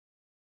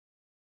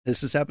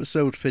This is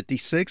episode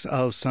 56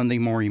 of Sunday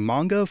Morning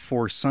Manga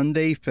for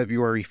Sunday,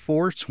 February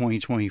 4th,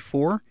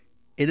 2024.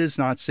 It is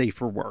not safe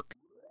for work.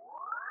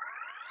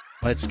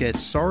 Let's get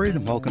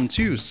started. Welcome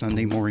to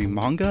Sunday Morning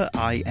Manga.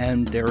 I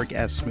am Derek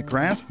S.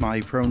 McGrath.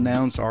 My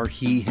pronouns are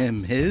he,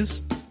 him,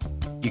 his.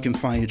 You can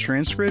find a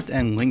transcript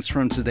and links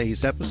from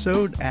today's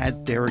episode at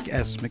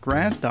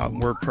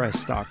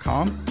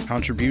dereksmcgrath.wordpress.com.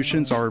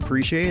 Contributions are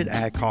appreciated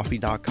at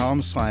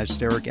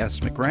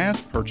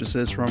coffee.com/DerekSMcGrath.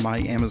 Purchases from my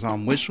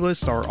Amazon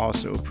wishlist are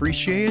also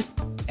appreciated.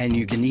 And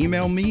you can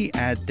email me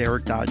at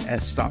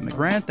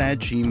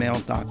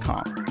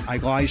derek.s.mcgrath@gmail.com. I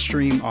live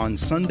stream on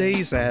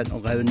Sundays at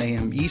 11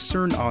 a.m.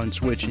 Eastern on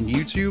Twitch and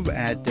YouTube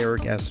at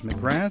Derek S.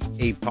 McGrath.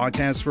 A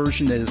podcast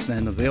version is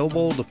then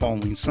available the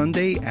following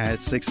Sunday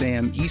at 6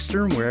 a.m.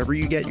 Eastern, wherever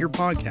you get your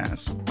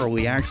podcasts.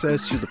 Early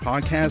access to the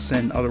podcast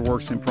and other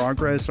works in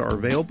progress are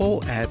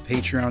available at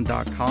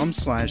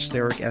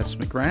patreon.com/Derek S.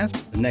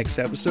 McGrath. The next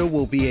episode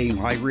will be a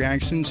live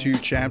reaction to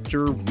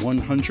chapter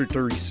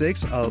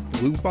 136 of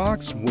Blue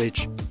Box,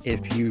 which,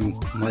 if you,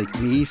 like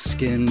me,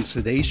 skimmed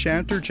today's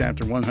chapter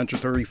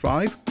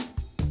 135,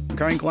 I'm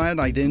kind of glad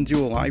I didn't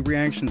do a live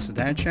reaction to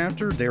that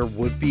chapter. There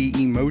would be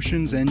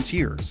emotions and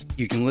tears.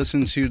 You can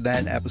listen to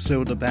that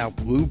episode about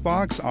Blue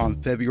Box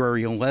on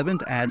February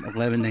 11th at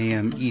 11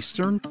 a.m.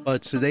 Eastern.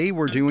 But today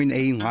we're doing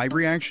a live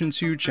reaction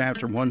to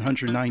chapter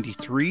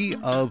 193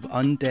 of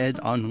Undead,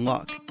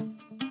 Unluck.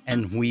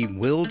 And we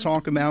will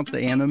talk about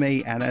the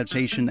anime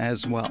adaptation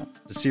as well.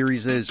 The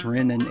series is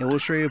written and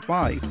illustrated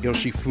by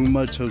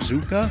Yoshifuma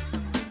Tozuka,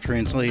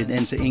 translated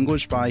into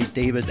English by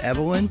David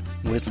Evelyn,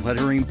 with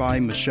lettering by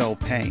Michelle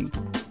Pang.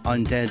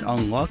 Undead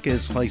Unluck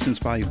is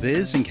licensed by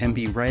Viz and can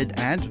be read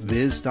at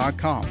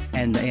viz.com.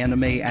 And the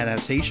anime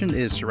adaptation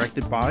is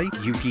directed by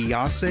Yuki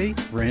Yase,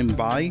 written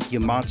by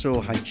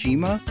Yamato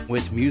Hajime,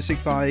 with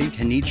music by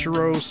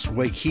Kenichiro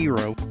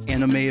Suehiro,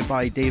 animated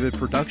by David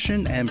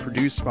Production, and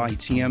produced by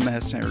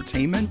TMS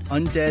Entertainment.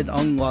 Undead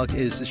Unluck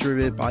is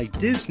distributed by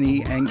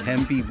Disney and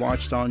can be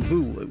watched on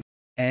Hulu.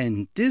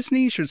 And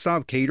Disney should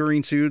stop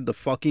catering to the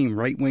fucking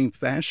right-wing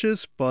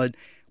fascists, but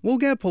we'll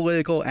get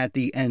political at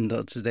the end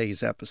of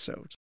today's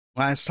episode.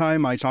 Last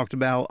time I talked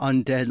about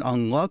Undead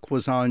Unluck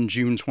was on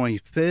June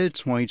 25th,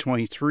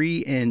 2023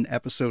 in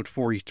episode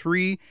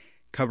 43,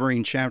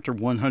 covering chapter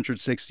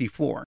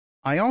 164.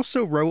 I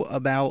also wrote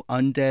about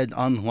Undead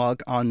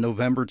Unluck on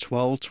November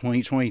 12,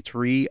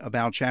 2023,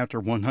 about chapter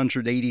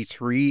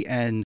 183,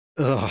 and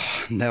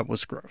that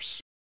was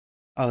gross.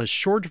 A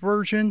short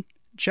version.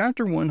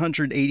 Chapter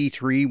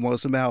 183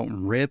 was about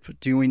Rip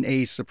doing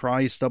a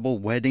surprise double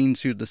wedding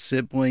to the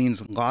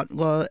siblings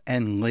Latla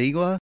and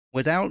Layla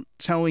without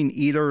telling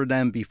either of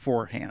them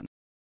beforehand.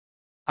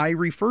 I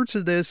refer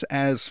to this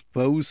as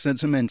faux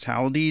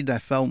sentimentality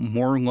that felt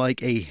more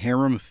like a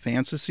harem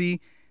fantasy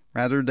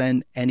rather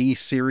than any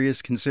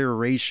serious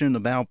consideration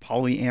about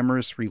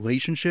polyamorous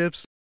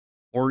relationships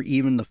or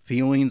even the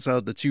feelings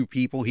of the two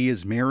people he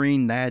is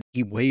marrying that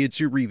he waited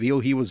to reveal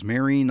he was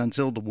marrying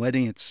until the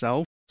wedding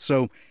itself.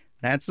 So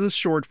that's the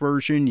short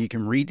version. You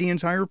can read the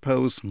entire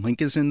post.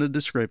 Link is in the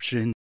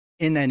description.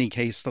 In any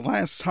case, the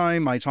last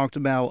time I talked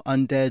about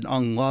Undead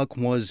Unluck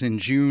was in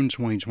June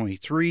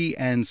 2023,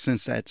 and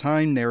since that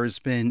time there has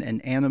been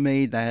an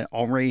anime that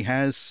already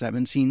has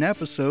 17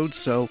 episodes,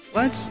 so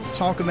let's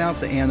talk about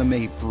the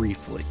anime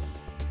briefly.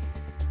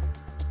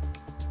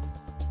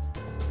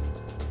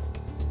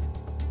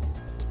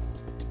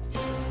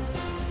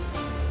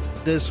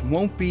 This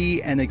won't be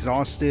an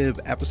exhaustive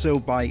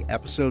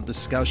episode-by-episode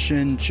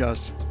discussion,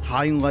 just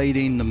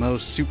highlighting the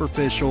most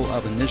superficial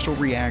of initial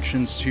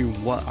reactions to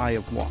what I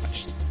have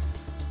watched.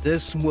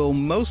 This will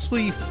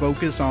mostly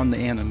focus on the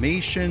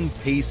animation,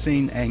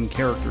 pacing, and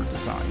character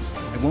designs.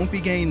 I won't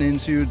be getting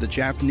into the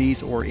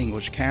Japanese or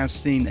English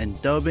casting and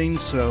dubbing,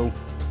 so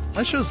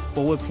let's just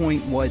bullet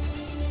point what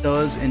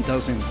does and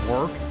doesn't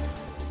work,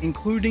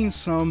 including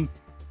some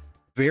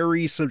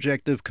very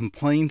subjective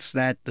complaints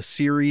that the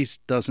series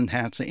doesn't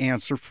have to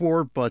answer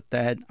for, but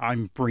that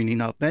I'm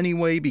bringing up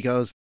anyway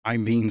because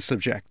I'm being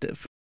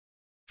subjective.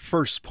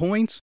 First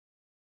point,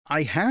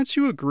 I had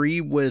to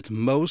agree with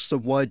most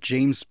of what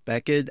James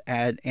Beckett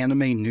at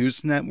Anime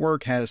News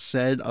Network has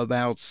said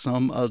about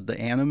some of the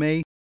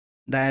anime,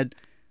 that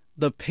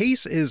the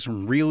pace is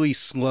really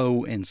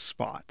slow in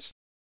spots.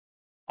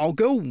 I'll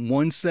go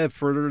one step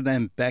further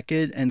than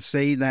Beckett and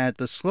say that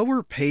the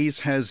slower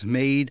pace has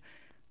made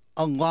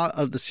a lot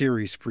of the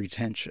series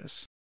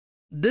pretentious.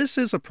 This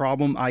is a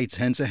problem I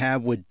tend to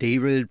have with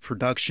David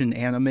Production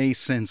anime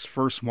since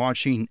first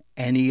watching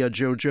any of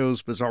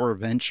JoJo's Bizarre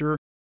Adventure,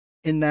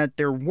 in that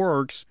their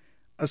works,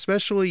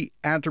 especially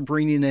after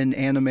bringing in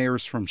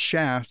animators from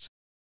Shaft,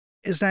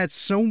 is that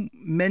so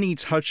many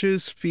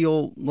touches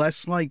feel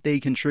less like they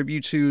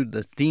contribute to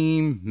the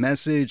theme,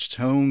 message,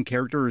 tone,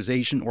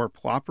 characterization, or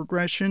plot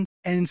progression,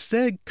 and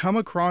instead come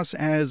across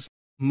as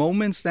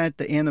moments that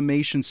the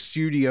animation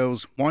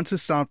studios want to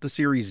stop the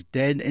series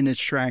dead in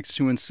its tracks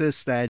to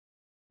insist that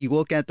you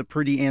look at the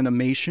pretty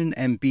animation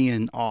and be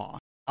in awe.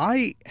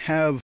 I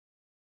have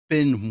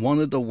been one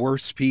of the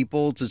worst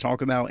people to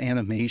talk about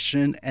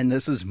animation, and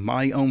this is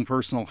my own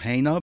personal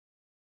hang-up.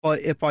 But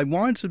if I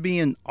wanted to be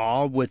in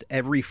awe with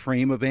every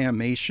frame of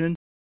animation,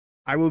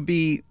 I would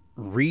be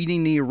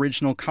reading the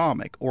original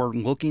comic or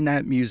looking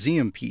at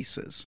museum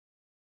pieces.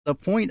 The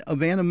point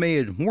of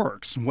animated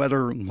works,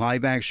 whether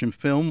live-action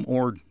film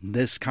or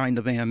this kind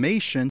of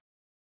animation,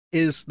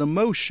 is the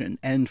motion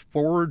and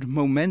forward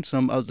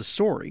momentum of the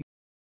story,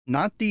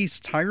 not these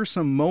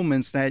tiresome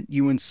moments that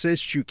you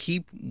insist you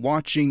keep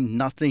watching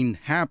nothing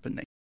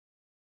happening.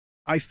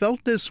 I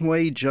felt this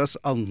way just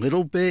a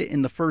little bit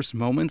in the first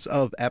moments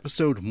of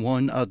episode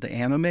 1 of the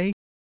anime,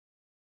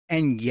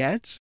 and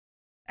yet,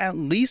 at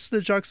least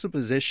the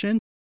juxtaposition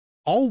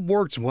all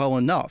worked well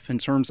enough in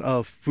terms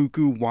of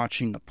Fuku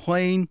watching the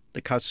plane,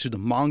 the cuts to the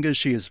manga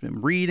she has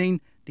been reading,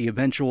 the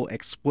eventual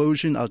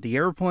explosion of the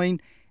airplane,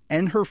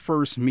 and her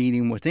first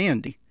meeting with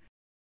Andy.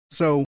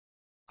 So,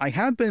 I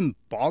have been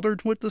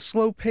bothered with the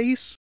slow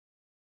pace,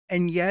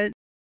 and yet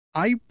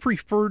I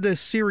prefer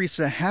this series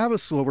to have a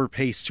slower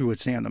pace to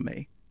its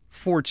anime,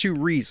 for 2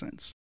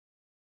 reasons.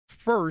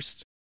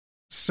 First,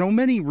 so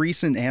many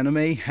recent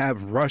anime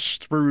have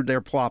rushed through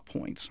their plot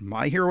points,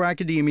 My Hero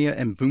Academia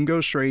and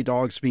Bungo Stray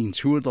Dogs being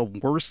 2 of the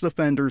worst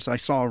offenders I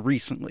saw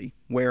recently,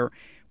 where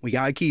we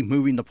gotta keep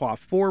moving the plot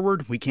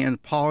forward, we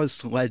can't pause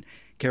to let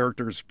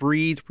characters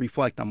breathe,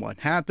 reflect on what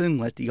happened,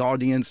 let the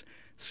audience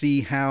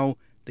see how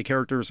the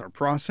characters are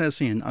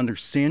processing and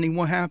understanding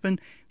what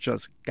happened.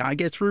 Just gotta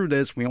get through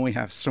this. We only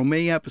have so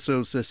many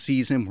episodes this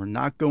season. We're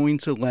not going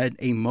to let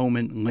a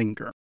moment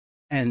linger.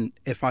 And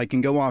if I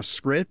can go off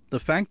script, the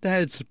fact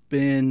that it's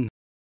been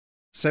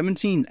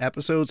 17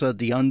 episodes of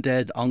the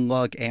Undead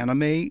Unluck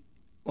anime,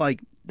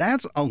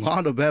 that's a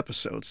lot of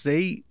episodes.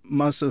 They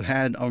must have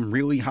had a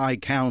really high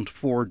count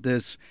for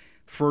this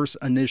first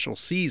initial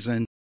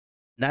season.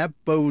 That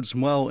bodes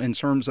well in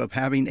terms of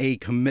having a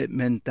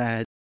commitment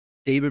that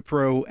David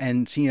Pro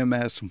and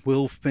TMS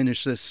will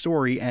finish this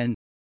story. And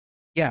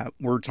yeah,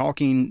 we're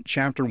talking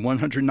chapter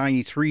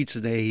 193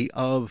 today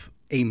of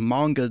a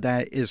manga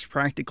that is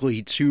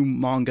practically 2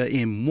 manga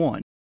in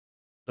 1.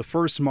 The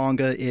first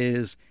manga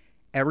is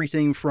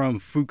everything from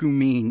Fuku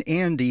meeting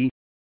Andy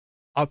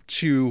up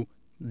to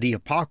the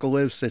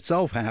apocalypse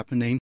itself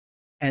happening.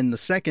 And the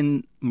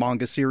second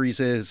manga series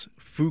is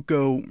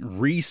Fuko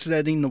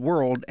resetting the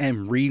world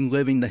and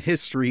reliving the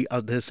history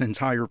of this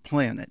entire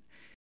planet.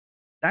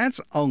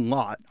 That's a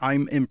lot.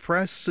 I'm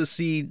impressed to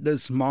see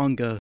this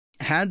manga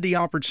had the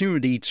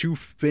opportunity to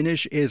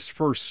finish its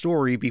first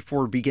story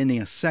before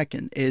beginning a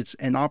second. It's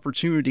an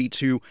opportunity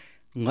to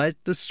let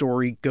the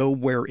story go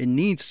where it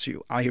needs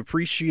to. I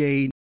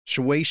appreciate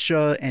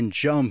Shueisha and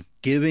Jump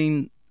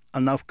giving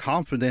enough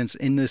confidence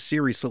in this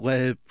series to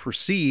let it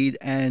proceed,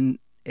 and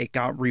it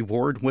got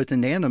rewarded with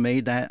an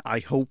anime that I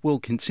hope will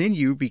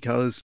continue,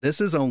 because this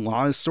is a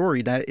lot of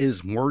story that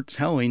is worth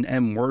telling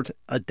and worth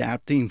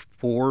adapting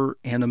for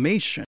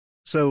animation.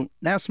 So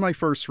that's my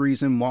first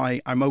reason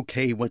why I'm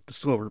okay with the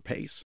slower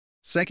pace.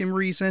 Second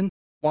reason,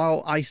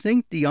 while I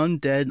think the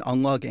Undead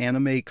Unluck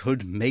anime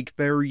could make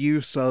better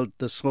use of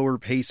the slower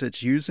pace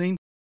it's using,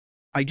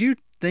 I do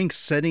think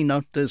setting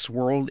up this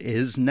world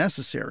is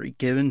necessary,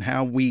 given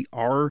how we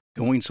are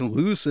going to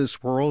lose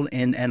this world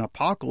in an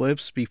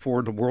apocalypse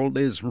before the world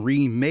is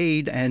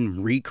remade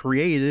and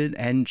recreated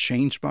and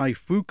changed by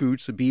Fuku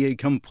to be a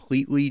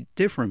completely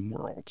different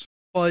world.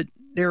 But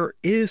there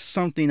is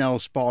something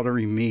else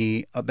bothering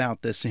me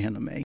about this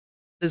anime.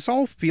 This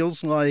all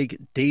feels like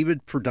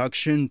David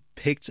Production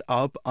picked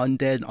up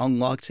Undead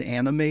Unluck to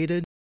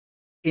animated,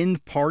 in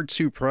part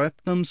to prep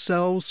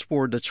themselves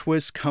for the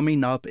twist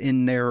coming up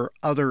in their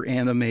other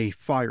anime,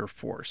 Fire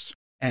Force.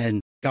 And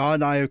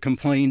God, I have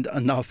complained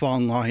enough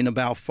online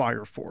about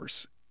Fire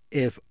Force.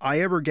 If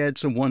I ever get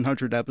to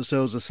 100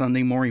 episodes of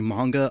Sunday Morning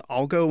Manga,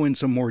 I'll go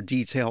into more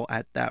detail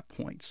at that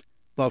point.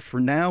 But for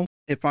now,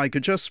 if I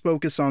could just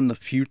focus on the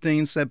few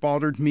things that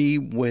bothered me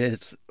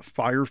with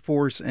Fire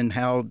Force and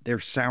how they're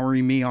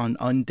souring me on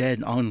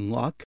Undead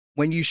Unluck.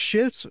 When you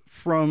shift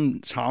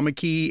from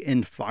Tamaki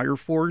in Fire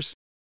Force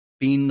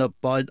being the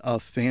butt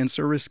of fan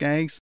service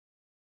gags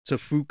to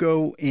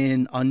Fuko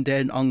in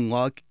Undead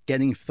Unluck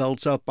getting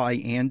felt up by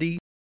Andy,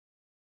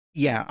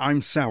 yeah,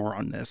 I'm sour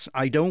on this.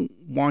 I don't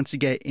want to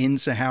get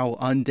into how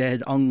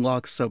Undead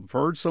Unluck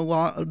subverts a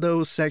lot of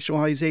those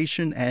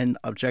sexualization and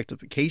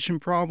objectification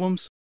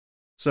problems.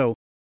 So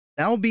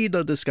that'll be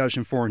the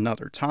discussion for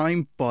another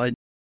time, but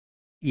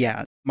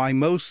yeah, my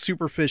most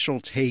superficial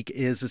take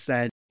is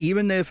that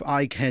even if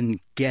I can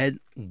get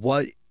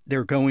what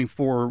they're going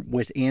for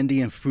with Andy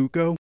and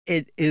Fuko,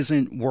 it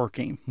isn't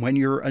working. When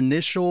your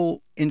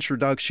initial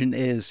introduction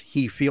is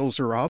he feels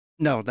her up,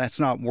 no, that's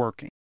not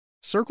working.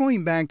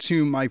 Circling back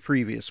to my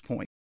previous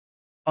point,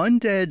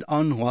 Undead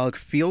Unluck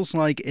feels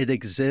like it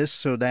exists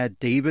so that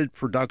David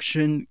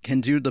Production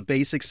can do the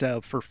basic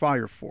setup for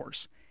Fire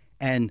Force,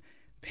 and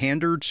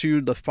pander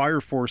to the Fire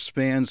Force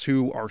fans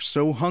who are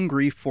so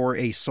hungry for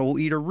a Soul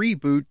Eater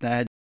reboot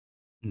that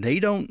they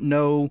don't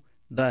know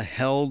the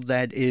hell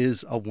that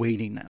is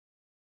awaiting them.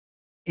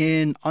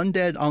 In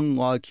Undead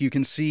Unluck, you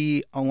can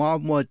see a lot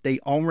of what they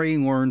already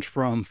learned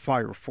from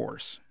Fire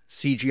Force.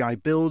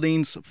 CGI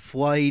buildings,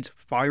 flight,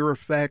 fire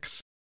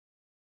effects.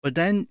 But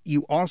then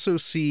you also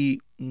see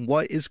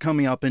what is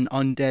coming up in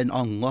Undead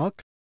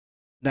Unluck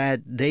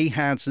that they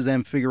had to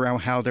then figure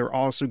out how they're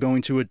also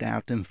going to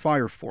adapt in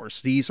Fire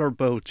Force. These are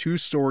both two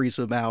stories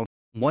about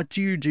what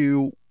do you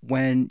do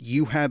when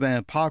you have an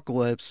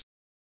apocalypse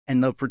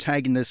and the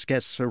protagonist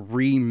gets to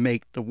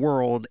remake the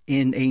world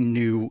in a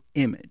new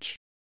image.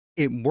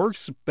 It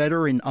works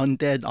better in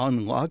Undead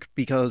Unluck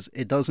because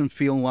it doesn't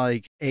feel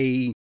like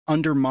a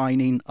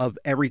undermining of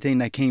everything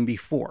that came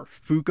before.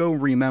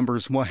 Fuko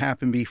remembers what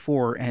happened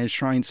before and is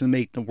trying to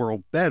make the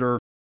world better.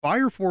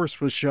 Fire Force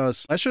was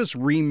just, let's just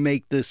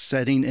remake this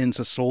setting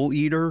into Soul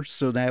Eater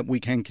so that we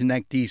can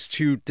connect these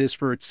two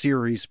disparate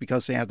series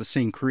because they have the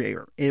same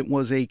creator. It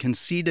was a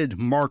conceited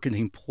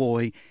marketing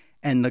ploy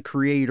and the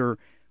creator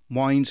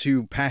wanting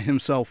to pat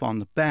himself on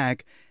the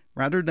back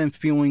rather than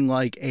feeling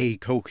like a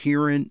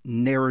coherent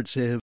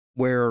narrative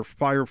where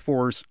Fire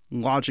Force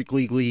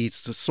logically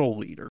leads to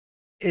Soul Eater.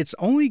 It's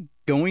only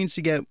going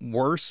to get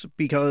worse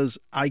because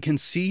I can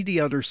see the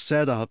other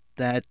setup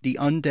that the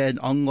Undead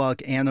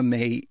Unluck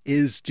anime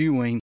is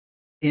doing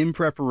in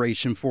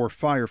preparation for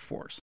Fire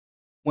Force.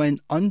 When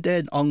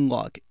Undead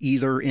Unluck,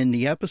 either in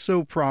the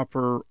episode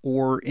proper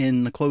or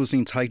in the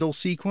closing title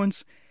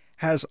sequence,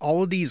 has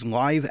all of these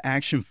live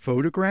action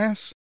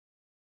photographs,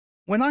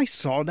 when I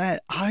saw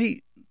that,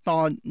 I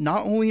thought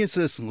not only is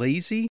this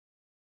lazy,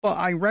 but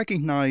I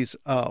recognize,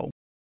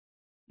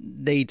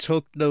 they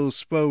took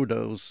those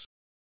photos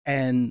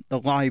and the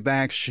live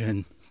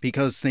action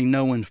because they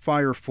know in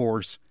Fire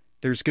Force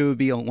there's going to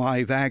be a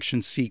live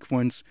action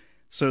sequence,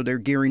 so they're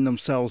gearing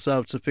themselves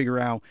up to figure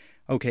out,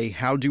 okay,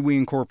 how do we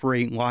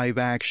incorporate live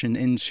action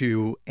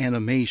into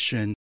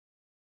animation?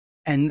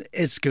 And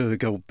it's going to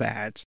go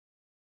bad.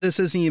 This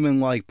isn't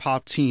even like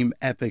Pop Team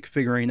Epic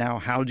figuring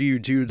out how do you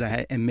do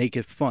that and make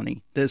it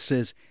funny. This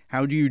is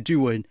how do you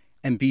do it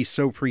and be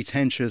so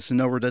pretentious and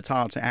over the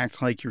top to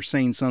act like you're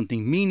saying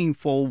something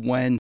meaningful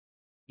when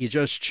you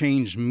just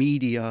change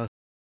media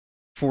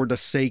for the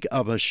sake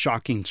of a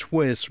shocking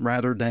twist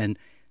rather than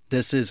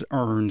this is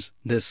earned,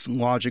 this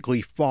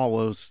logically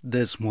follows,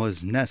 this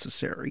was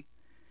necessary.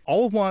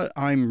 All of what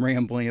I'm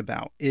rambling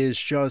about is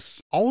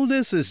just, all of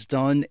this is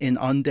done in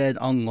Undead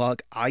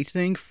Unluck, I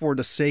think, for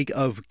the sake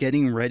of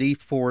getting ready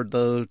for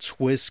the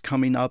twist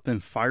coming up in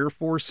Fire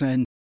Force,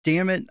 and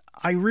damn it,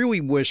 I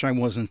really wish I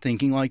wasn't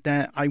thinking like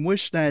that. I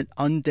wish that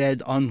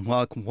Undead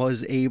Unluck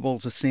was able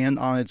to stand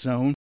on its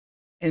own,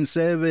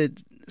 instead of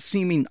it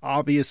seeming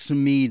obvious to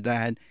me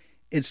that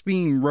it's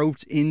being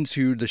roped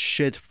into the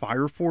shit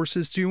Fire Force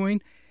is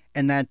doing,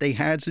 and that they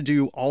had to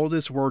do all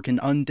this work in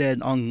Undead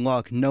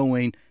Unluck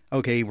knowing,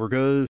 okay, we're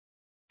going to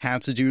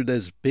have to do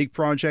this big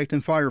project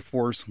in Fire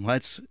Force.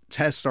 Let's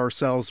test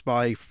ourselves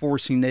by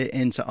forcing it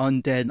into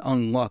Undead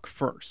Unluck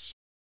first.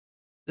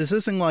 This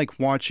isn't like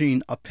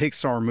watching a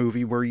Pixar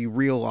movie where you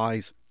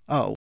realize,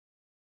 oh,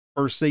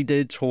 first they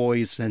did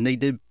toys, then they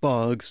did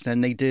bugs,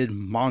 then they did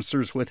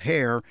monsters with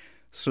hair,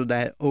 so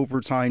that over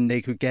time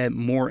they could get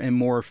more and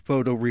more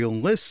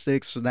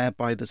photorealistic, so that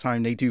by the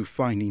time they do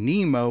Finding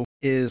Nemo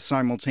is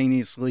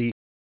simultaneously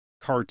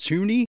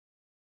cartoony,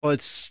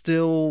 but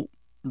still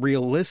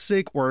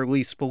realistic or at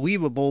least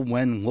believable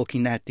when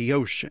looking at the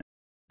ocean.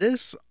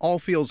 This all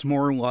feels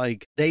more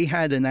like they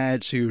had an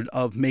attitude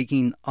of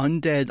making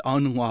Undead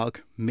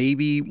Unluck,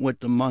 maybe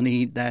with the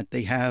money that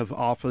they have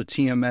off of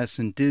TMS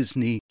and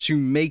Disney, to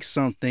make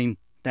something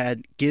that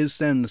gives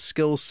them the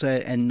skill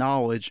set and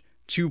knowledge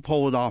to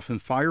pull it off in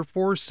Fire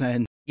Force.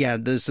 And yeah,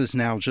 this is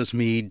now just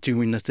me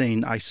doing the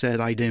thing I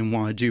said I didn't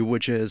want to do,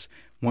 which is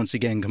once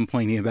again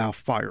complaining about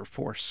Fire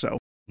Force. So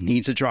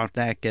need to drop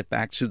that, get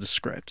back to the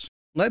script.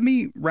 Let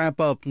me wrap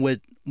up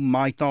with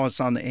my thoughts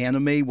on the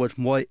anime with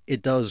what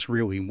it does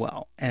really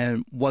well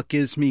and what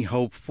gives me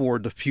hope for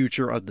the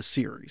future of the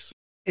series.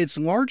 It's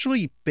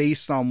largely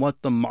based on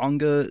what the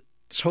manga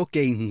took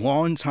a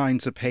long time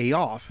to pay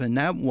off, and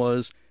that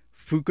was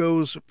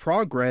Fuko's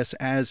progress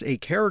as a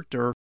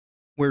character,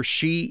 where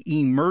she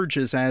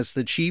emerges as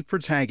the chief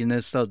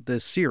protagonist of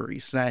this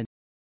series. That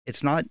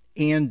it's not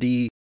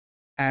Andy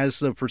as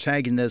the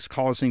protagonist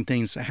causing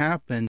things to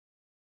happen.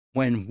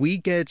 When we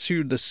get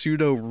to the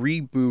pseudo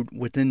reboot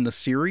within the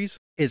series,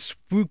 it's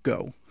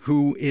Fuko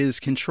who is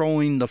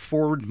controlling the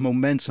forward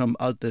momentum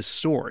of this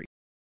story.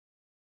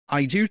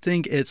 I do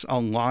think it's a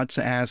lot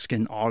to ask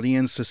an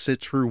audience to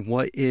sit through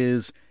what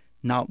is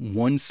not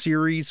one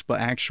series, but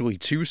actually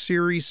two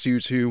series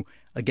due to,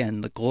 again,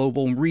 the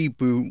global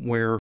reboot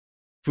where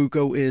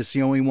Fuko is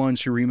the only one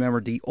to remember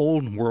the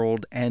old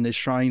world and is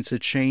trying to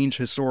change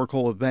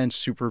historical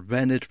events to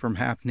prevent it from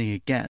happening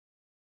again.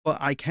 But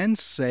I can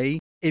say,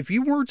 if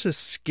you were to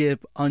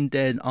skip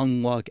Undead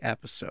Unluck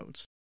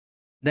episodes,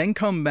 then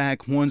come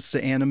back once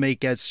the anime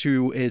gets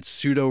to its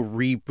pseudo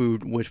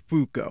reboot with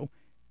Fuko,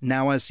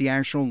 now as the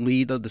actual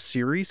lead of the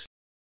series,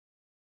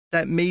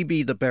 that may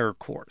be the better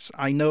course.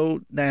 I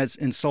know that's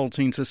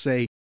insulting to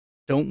say,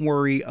 don't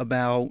worry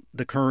about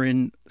the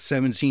current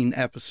 17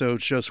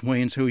 episodes, just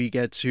wait until you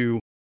get to,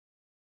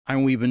 I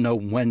don't even know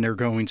when they're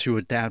going to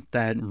adapt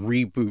that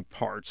reboot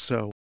part.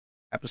 So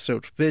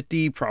episode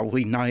 50,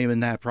 probably not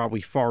even that,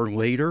 probably far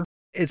later.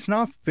 It's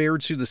not fair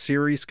to the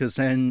series because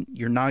then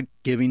you're not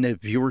giving it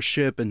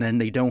viewership and then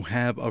they don't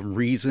have a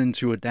reason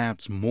to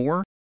adapt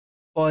more.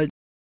 But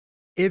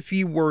if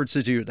you were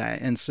to do that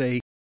and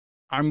say,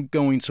 I'm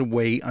going to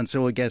wait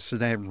until it gets to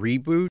that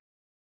reboot,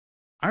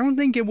 I don't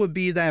think it would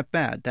be that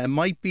bad. That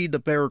might be the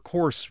better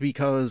course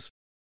because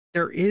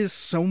there is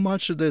so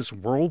much of this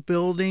world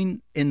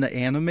building in the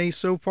anime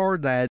so far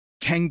that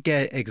can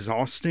get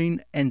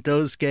exhausting and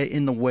does get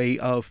in the way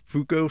of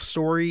Fuko's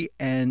story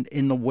and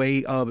in the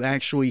way of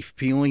actually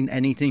feeling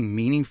anything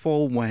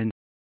meaningful when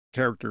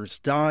characters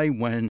die,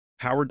 when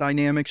power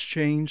dynamics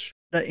change.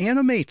 The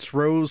anime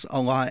throws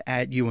a lot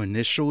at you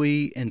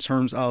initially in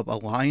terms of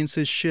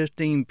alliances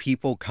shifting,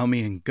 people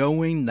coming and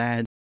going,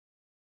 that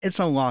it's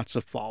a lot to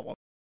follow.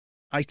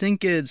 I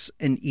think it's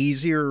an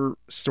easier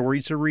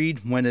story to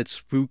read when it's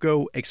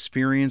Fuko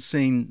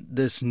experiencing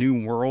this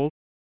new world,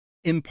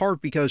 in part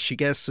because she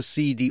gets to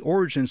see the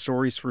origin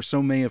stories for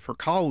so many of her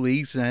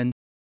colleagues, and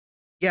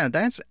yeah,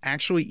 that's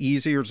actually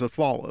easier to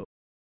follow.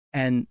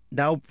 And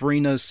that'll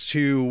bring us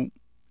to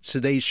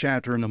today's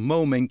chapter in a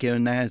moment,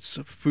 given that it's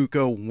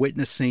Fuko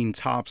witnessing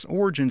Top's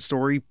origin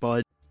story,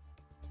 but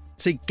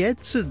to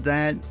get to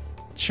that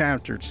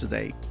chapter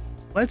today,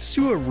 let's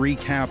do a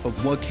recap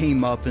of what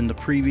came up in the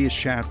previous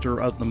chapter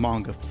of the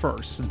manga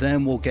first,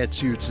 then we'll get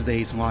to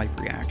today's live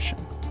reaction.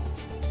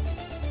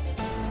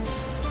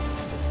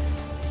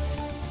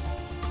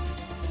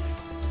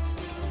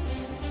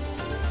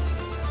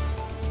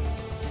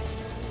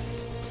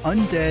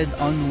 Undead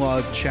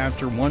Unluck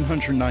Chapter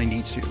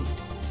 192,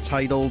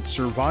 titled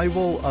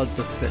Survival of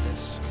the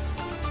Fittest,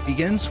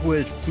 begins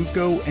with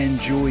Fuko and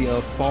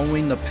Julia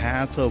following the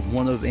path of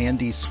one of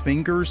Andy's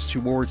fingers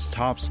towards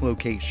Top's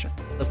location.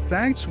 The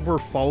fact we're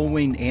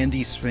following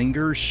Andy's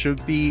fingers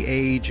should be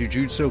a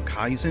Jujutsu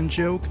Kaisen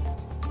joke,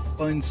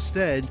 but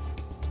instead,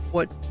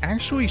 what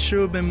actually should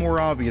have been more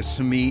obvious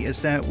to me is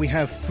that we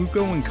have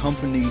Fuko and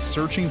company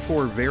searching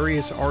for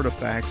various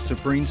artifacts to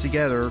bring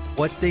together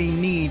what they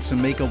need to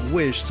make a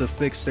wish to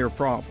fix their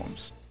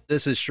problems.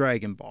 This is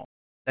Dragon Ball.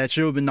 That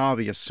should have been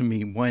obvious to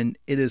me when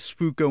it is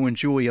Fuko and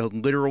Julia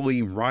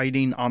literally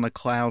riding on a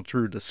cloud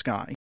through the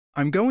sky.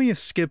 I'm going to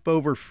skip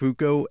over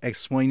Fuko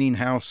explaining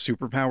how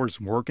superpowers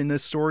work in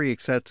this story,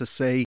 except to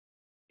say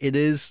it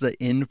is the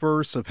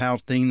inverse of how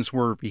things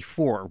were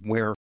before,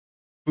 where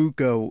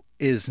Fuko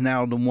is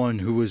now the one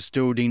who is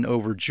doting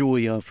over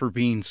Julia for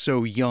being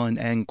so young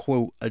and,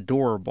 quote,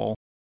 adorable,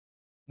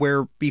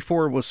 where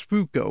before it was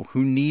Fuko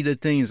who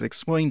needed things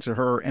explained to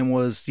her and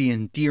was the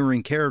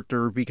endearing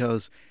character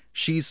because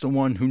she's the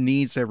one who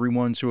needs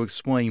everyone to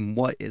explain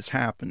what is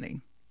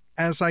happening.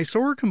 As I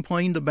sort of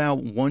complained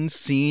about one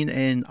scene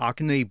in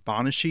Akane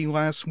Banashi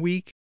last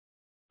week,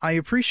 I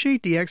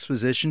appreciate the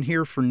exposition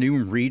here for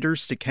new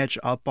readers to catch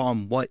up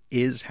on what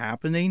is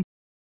happening,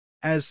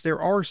 as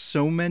there are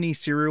so many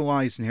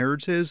serialized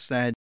narratives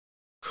that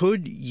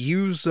could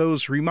use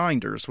those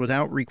reminders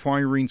without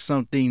requiring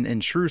something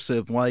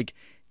intrusive like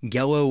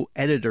yellow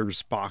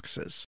editor's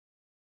boxes.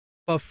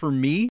 But for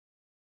me,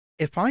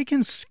 if I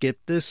can skip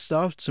this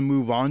stuff to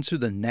move on to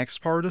the next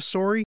part of the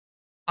story,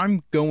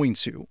 I'm going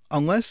to,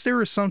 unless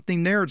there is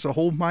something there to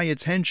hold my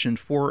attention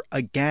for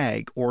a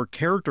gag or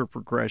character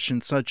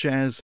progression such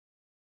as,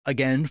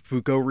 again,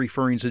 Fuko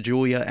referring to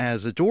Julia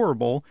as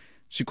adorable,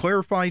 to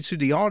clarify to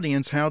the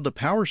audience how the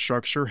power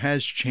structure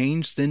has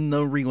changed in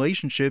the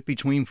relationship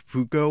between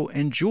Fuko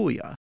and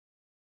Julia.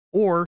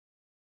 Or,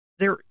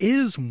 there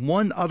is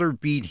one other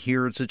beat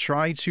here to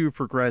try to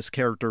progress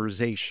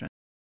characterization.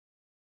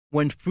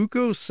 When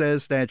Fuko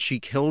says that she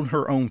killed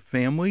her own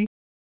family,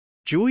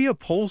 Julia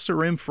pulls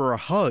her in for a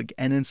hug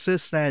and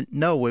insists that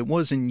no, it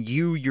wasn't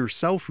you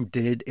yourself who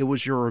did, it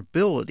was your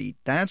ability.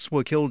 That's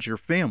what killed your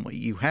family.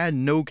 You had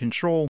no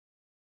control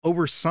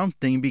over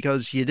something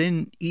because you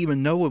didn't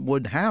even know it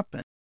would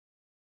happen.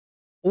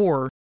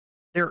 Or,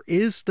 there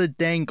is the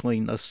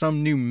dangling of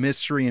some new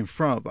mystery in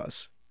front of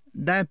us.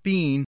 That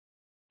being,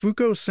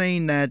 Fuko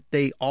saying that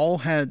they all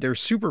had their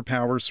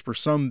superpowers for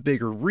some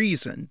bigger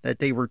reason, that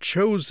they were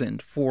chosen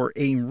for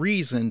a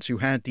reason to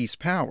have these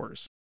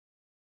powers.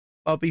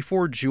 But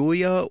before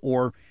Julia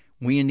or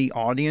we in the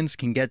audience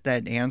can get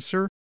that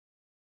answer,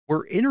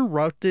 we're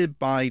interrupted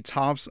by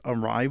Top's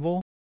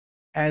arrival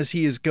as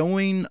he is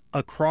going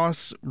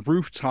across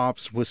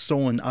rooftops with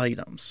stolen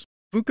items.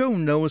 Fuko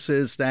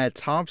notices that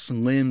Top's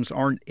limbs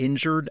aren't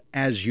injured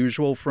as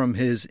usual from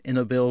his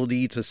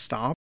inability to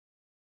stop.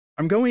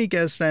 I'm going to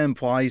guess that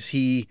implies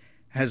he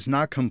has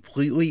not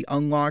completely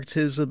unlocked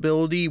his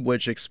ability,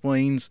 which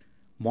explains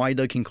why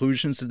the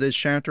conclusions to this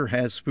chapter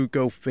has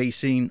Fuko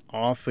facing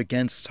off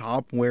against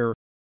Top, where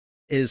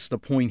is the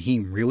point he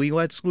really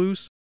lets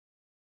loose.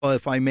 But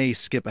if I may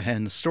skip ahead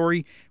in the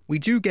story, we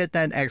do get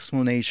that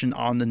explanation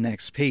on the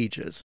next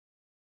pages.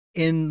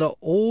 In the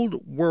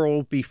old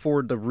world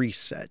before the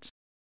reset,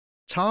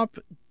 Top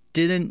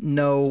didn't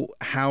know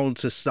how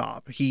to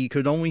stop. He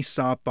could only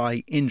stop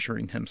by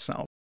injuring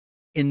himself.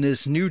 In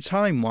this new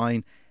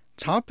timeline,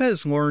 Top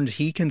has learned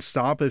he can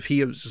stop if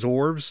he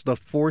absorbs the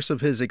force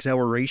of his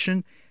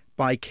acceleration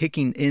by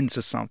kicking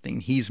into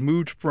something. He's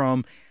moved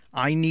from,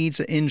 I need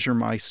to injure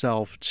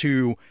myself,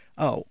 to,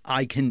 oh,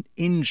 I can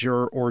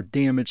injure or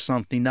damage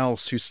something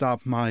else to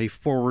stop my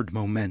forward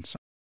momentum.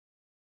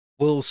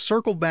 We'll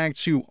circle back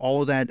to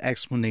all that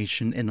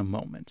explanation in a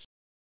moment.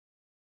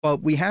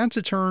 But we had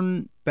to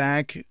turn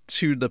back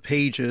to the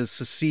pages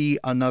to see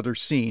another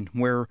scene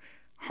where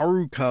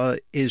Haruka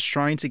is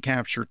trying to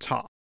capture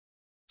Top.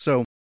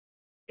 So,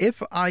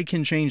 if I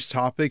can change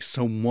topics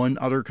to one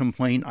other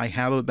complaint I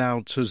have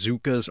about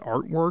Tezuka's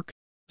artwork,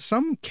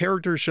 some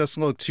characters just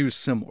look too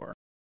similar.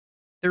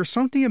 There's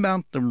something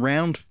about the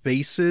round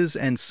faces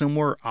and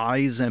similar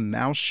eyes and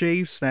mouth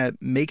shapes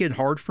that make it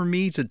hard for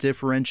me to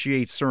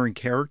differentiate certain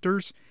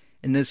characters,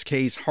 in this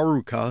case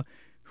Haruka,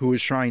 who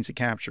is trying to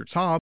capture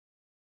Top,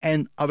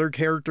 and other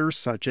characters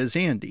such as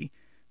Andy.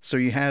 So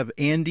you have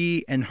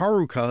Andy and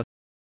Haruka,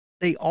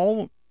 they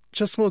all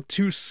just look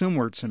too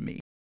similar to me.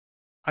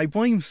 I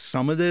blame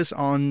some of this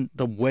on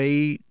the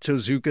way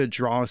Tezuka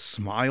draws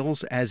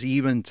smiles, as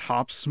even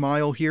Top's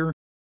smile here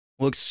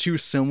looks too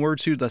similar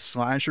to the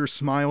slasher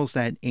smiles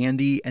that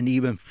Andy and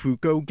even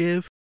Fuko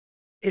give.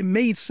 It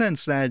made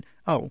sense that,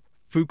 oh,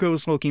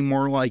 Fuko's looking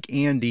more like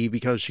Andy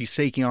because she's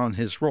taking on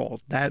his role.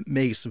 That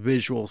makes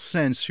visual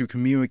sense to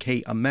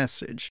communicate a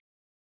message.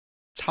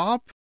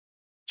 Top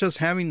just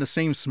having the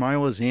same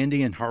smile as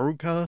Andy and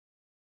Haruka,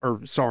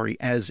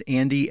 as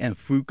Andy and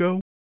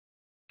Fuko,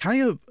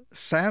 kind of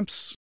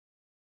saps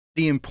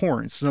the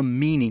importance, the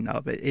meaning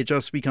of it. It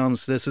just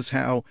becomes, this is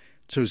how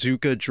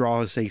Tezuka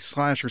draws a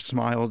slasher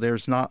smile,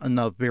 there's not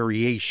enough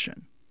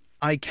variation.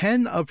 I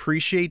can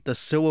appreciate the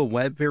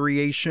silhouette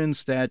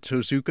variations that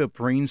Tezuka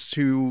brings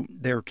to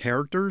their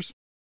characters.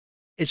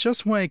 It's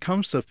just when it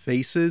comes to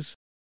faces,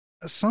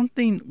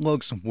 something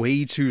looks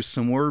way too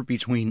similar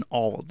between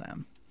all of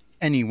them.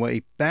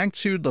 Anyway, back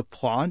to the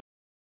plot.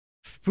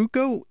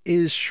 Fuko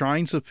is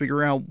trying to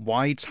figure out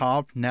why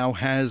Top now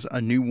has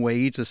a new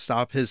way to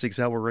stop his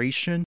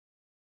acceleration.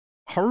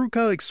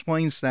 Haruka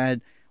explains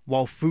that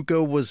while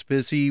Fuko was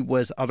busy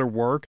with other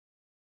work,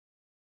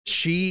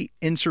 she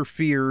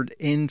interfered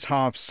in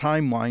Top's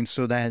timeline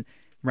so that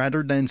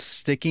rather than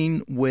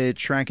sticking with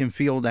track and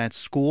field at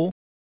school,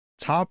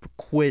 Top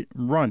quit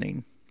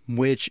running,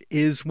 which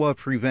is what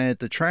prevented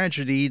the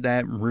tragedy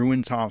that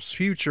ruined Top's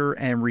future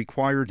and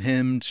required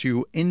him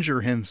to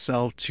injure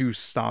himself to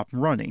stop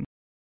running.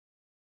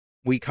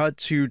 We cut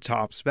to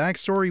Top's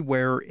backstory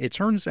where it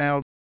turns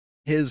out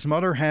his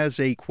mother has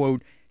a,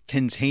 quote,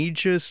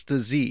 contagious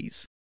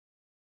disease.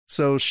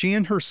 So she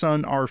and her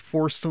son are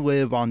forced to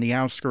live on the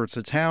outskirts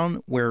of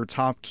town where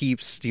Top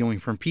keeps stealing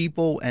from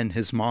people and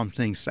his mom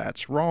thinks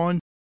that's wrong.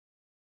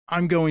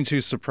 I'm going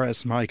to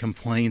suppress my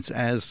complaints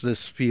as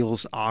this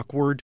feels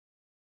awkward.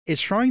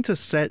 It's trying to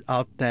set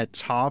up that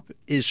Top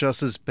is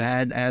just as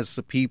bad as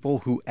the people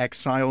who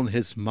exiled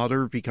his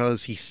mother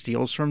because he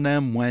steals from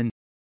them when...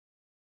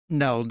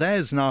 No, that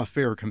is not a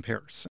fair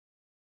comparison.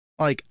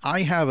 Like,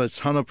 I have a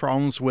ton of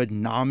problems with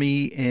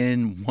Nami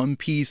in One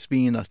Piece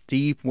being a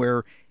thief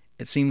where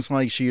it seems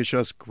like she is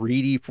just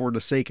greedy for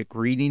the sake of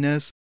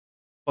greediness,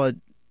 but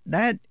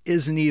that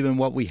isn't even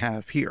what we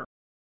have here.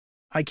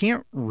 I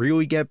can't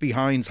really get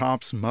behind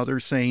Top's mother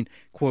saying,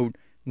 quote,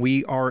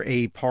 we are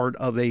a part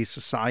of a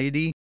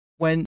society,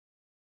 when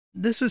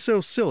this is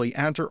so silly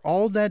after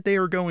all that they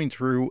are going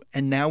through,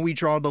 and now we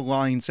draw the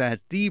lines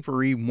at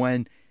thievery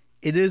when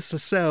it is a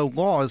set of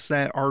laws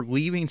that are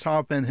leaving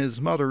Top and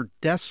his mother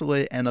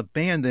desolate and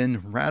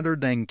abandoned rather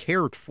than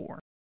cared for.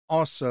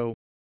 Also,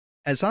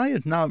 as I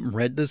have not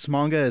read this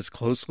manga as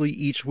closely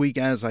each week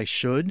as I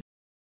should,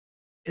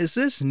 is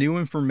this new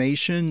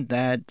information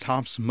that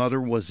Top's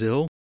mother was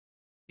ill?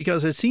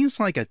 Because it seems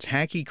like a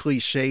tacky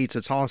cliche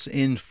to toss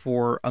in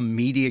for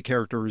immediate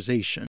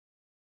characterization.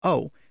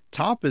 Oh,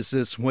 Top is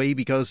this way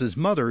because his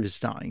mother is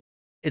dying.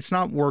 It's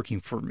not working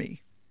for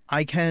me.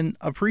 I can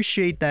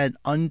appreciate that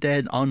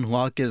Undead,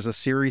 Unluck is a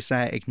series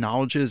that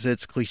acknowledges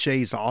its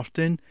cliches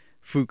often.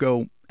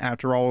 Fuko,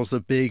 after all, is a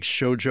big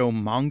shoujo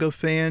manga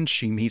fan.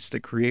 She meets the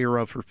creator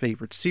of her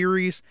favorite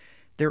series.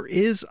 There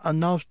is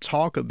enough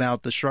talk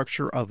about the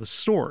structure of a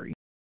story.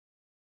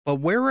 But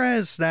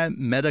whereas that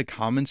meta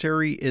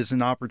commentary is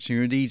an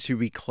opportunity to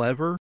be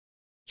clever,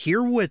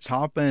 here with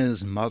Top and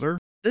his mother,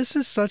 this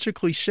is such a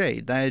cliche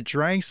that it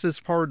drags this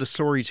part of the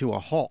story to a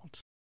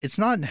halt. It's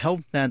not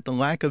helped that the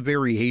lack of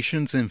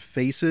variations in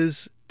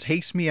faces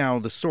takes me out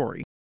of the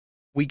story.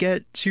 We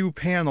get two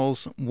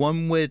panels,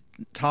 one with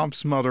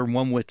Top's mother,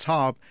 one with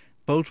Top,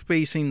 both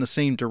facing the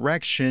same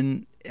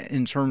direction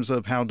in terms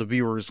of how the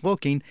viewer is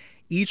looking,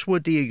 each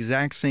with the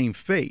exact same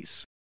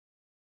face.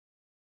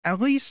 At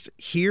least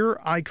here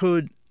I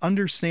could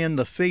understand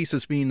the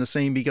faces being the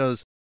same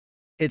because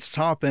it's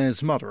Top and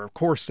his mother. Of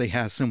course they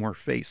have similar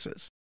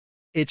faces.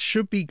 It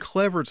should be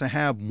clever to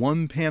have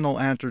one panel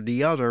after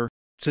the other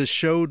to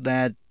show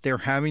that they're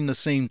having the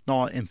same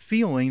thought and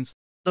feelings,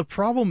 The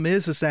problem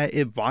is that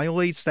it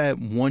violates that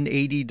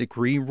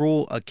 180-degree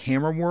rule of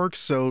camera work,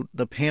 so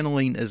the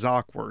paneling is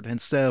awkward.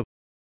 Instead of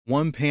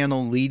one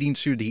panel leading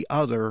to the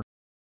other,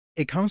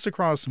 it comes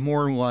across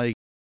more like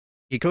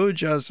you could have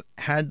just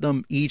had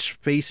them each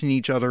facing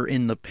each other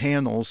in the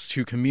panels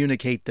to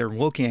communicate they're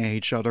looking at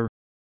each other.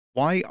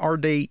 Why are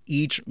they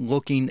each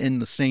looking in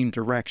the same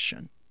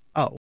direction?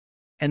 Oh,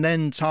 and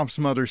then Top's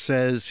mother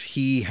says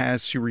he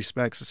has to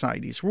respect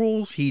society's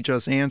rules. He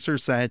just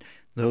answers that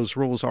those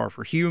rules are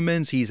for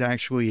humans. He's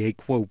actually a,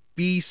 quote,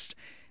 beast.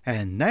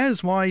 And that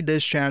is why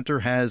this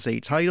chapter has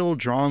a title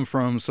drawn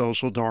from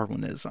social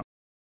Darwinism.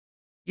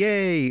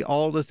 Yay,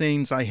 all the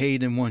things I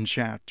hate in one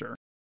chapter.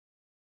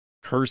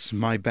 Curse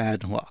my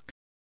bad luck.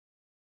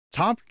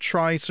 Top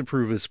tries to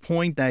prove his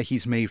point that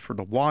he's made for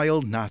the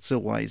wild, not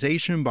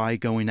civilization, by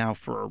going out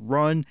for a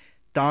run,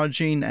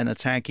 dodging and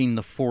attacking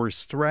the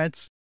forest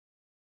threats.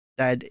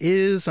 That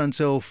is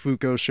until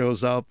Fuko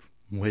shows up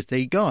with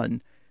a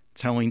gun,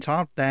 telling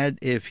Top that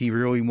if he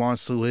really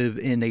wants to live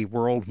in a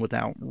world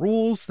without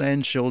rules,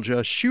 then she'll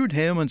just shoot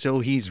him until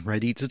he's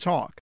ready to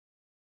talk.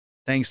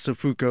 Thanks to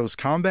Fuko's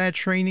combat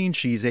training,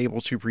 she's able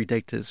to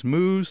predict his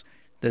moves.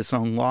 This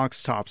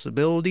unlocks Top's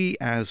ability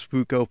as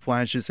Fuko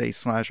flashes a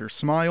slasher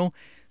smile,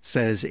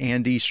 says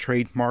Andy's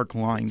trademark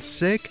line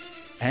sick,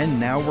 and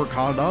now we're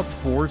caught up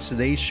for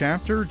today's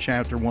chapter,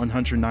 chapter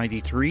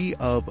 193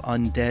 of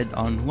Undead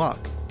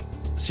Unluck.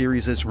 The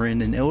series is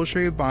written and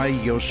illustrated by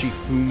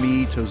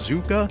Yoshifumi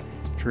Tozuka,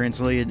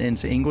 translated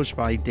into English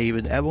by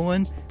David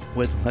Evelyn,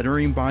 with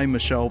lettering by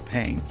Michelle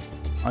Pang.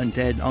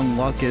 Undead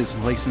Unluck is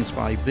licensed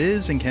by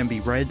Viz and can be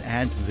read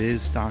at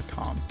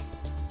viz.com.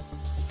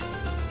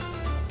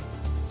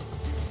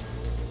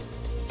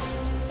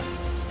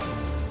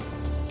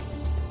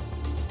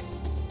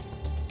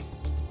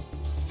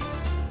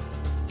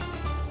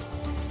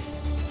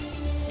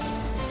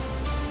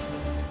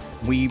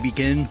 We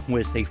begin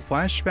with a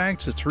flashback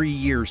to 3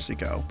 years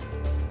ago.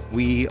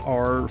 We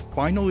are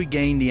finally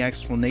getting the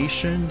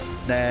explanation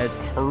that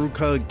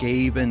Haruka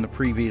gave in the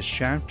previous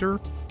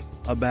chapter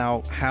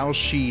about how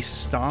she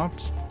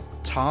stopped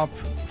Top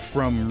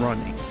from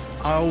running.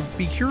 I'll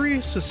be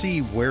curious to see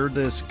where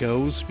this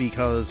goes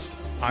because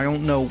I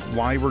don't know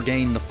why we're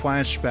getting the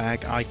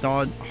flashback. I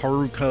thought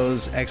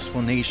Haruka's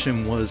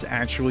explanation was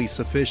actually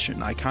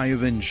sufficient. I kind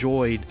of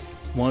enjoyed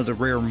one of the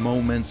rare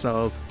moments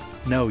of,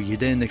 no, you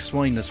didn't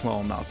explain this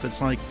well enough.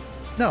 It's like,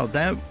 no,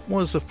 that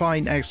was a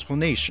fine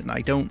explanation.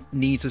 I don't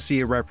need to see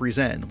it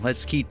represented.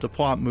 Let's keep the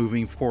plot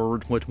moving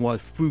forward with what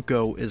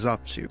Fuko is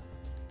up to.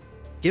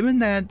 Given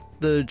that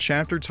the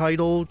chapter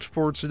title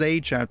for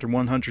today, chapter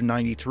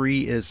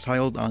 193, is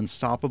titled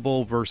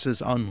Unstoppable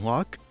versus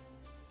Unluck,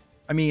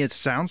 I mean, it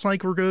sounds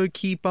like we're going to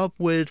keep up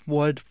with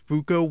what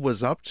Fuko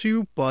was up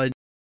to, but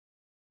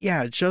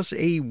yeah, just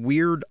a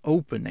weird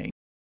opening.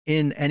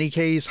 In any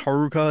case,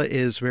 Haruka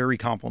is very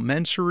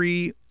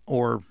complimentary,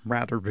 or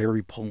rather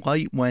very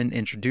polite when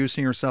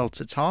introducing herself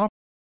to Top.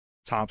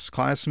 Top's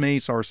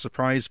classmates are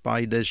surprised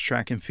by this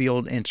track and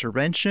field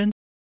intervention,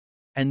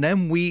 and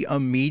then we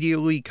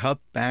immediately cut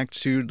back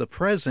to the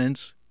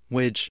present,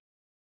 which,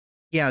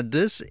 yeah,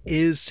 this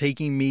is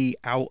taking me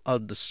out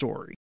of the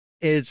story.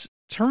 It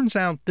turns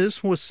out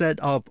this was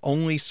set up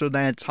only so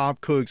that Top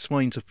could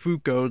explain to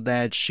Fuko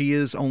that she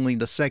is only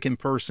the second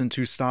person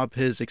to stop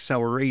his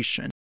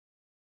acceleration.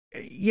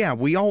 Yeah,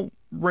 we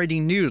already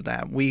knew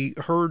that. We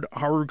heard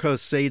Haruka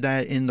say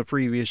that in the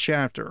previous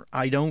chapter.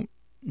 I don't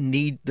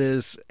need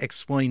this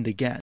explained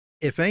again.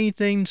 If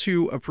anything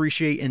to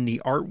appreciate in the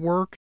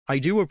artwork, I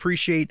do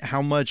appreciate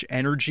how much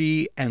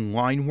energy and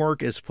line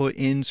work is put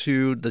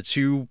into the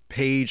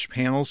 2-page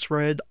panel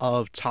spread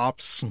of Top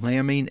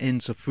slamming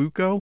into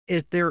Fuko.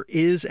 If there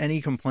is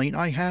any complaint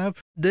I have,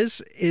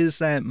 this is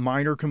that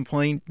minor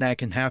complaint that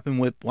can happen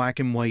with black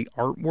and white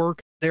artwork.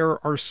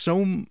 There are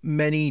so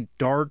many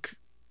dark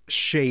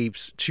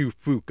shapes to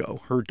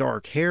Fuko, her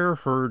dark hair,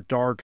 her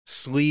dark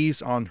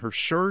sleeves on her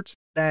shirt,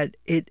 that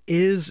it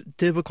is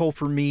difficult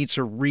for me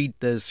to read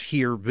this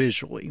here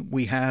visually.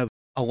 We have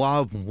a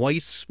lot of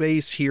white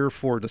space here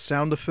for the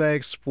sound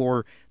effects,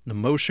 for the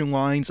motion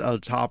lines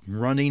of Top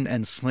running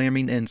and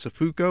slamming into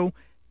Fuko.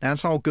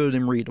 That's all good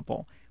and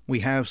readable. We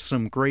have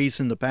some grays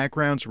in the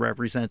background to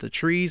represent the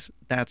trees.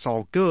 That's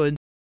all good.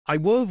 I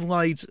would have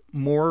liked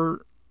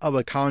more of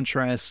a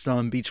contrast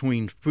done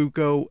between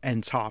Fuko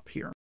and Top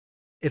here.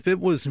 If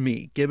it was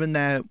me, given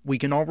that we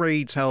can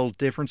already tell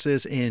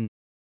differences in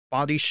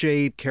body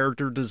shape,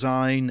 character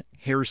design,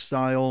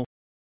 hairstyle,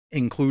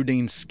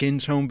 including skin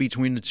tone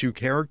between the two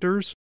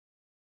characters,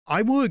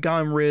 I would have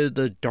gotten rid of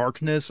the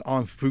darkness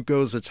on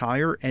Fuko's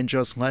attire and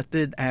just left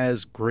it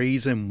as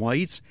grays and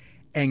whites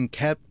and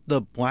kept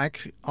the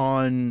black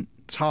on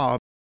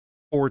Top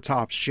or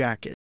Top's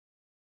jacket.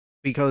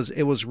 Because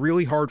it was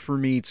really hard for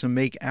me to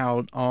make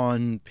out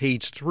on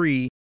page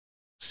 3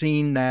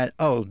 seeing that,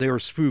 oh,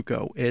 there's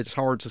Fuko. It's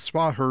hard to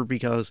spot her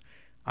because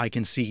I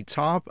can see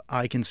Top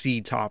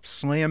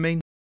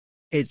slamming.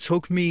 It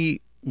took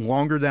me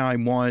longer than I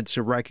wanted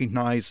to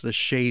recognize the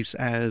shapes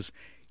as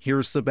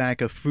here's the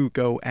back of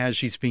Fuko as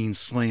she's being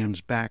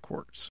slammed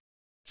backwards.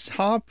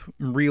 Top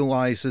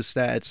realizes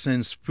that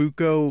since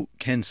Fuko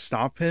can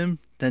stop him,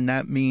 then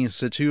that means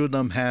the two of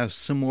them have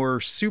similar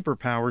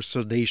superpowers,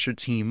 so they should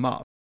team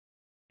up.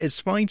 It's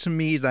funny to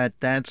me that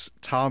that's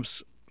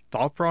Top's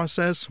thought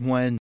process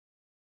when,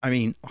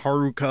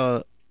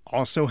 Haruka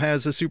also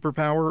has a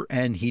superpower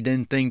and he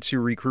didn't think to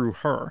recruit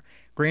her.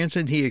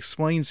 Granted, he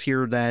explains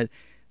here that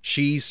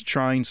she's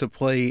trying to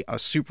play a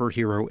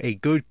superhero, a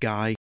good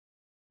guy.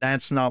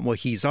 That's not what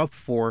he's up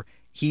for.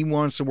 He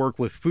wants to work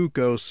with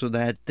Fuko so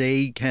that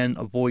they can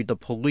avoid the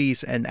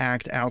police and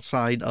act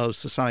outside of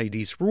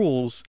society's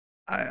rules.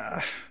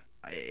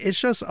 It's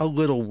just a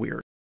little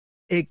weird.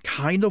 It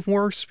kind of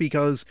works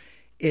because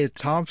if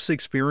Top's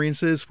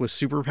experiences with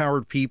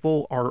superpowered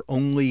people are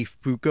only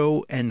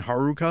Fuko and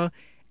Haruka,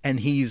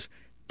 and he's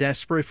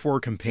desperate for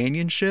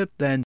companionship,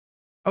 then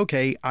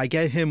okay, I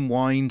get him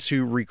wanting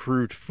to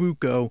recruit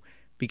Fuko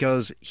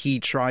because he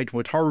tried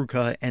with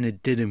Haruka and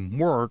it didn't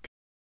work.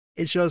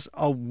 It's just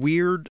a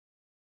weird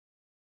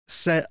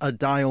set of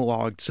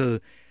dialogue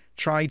to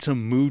try to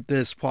move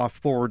this plot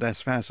forward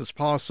as fast as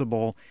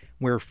possible,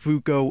 where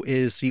Fuko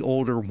is the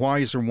older,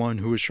 wiser one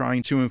who is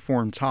trying to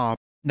inform Top,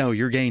 no,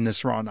 you're getting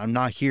this wrong. I'm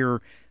not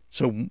here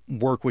to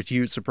work with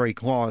you to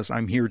break laws.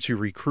 I'm here to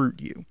recruit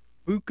you.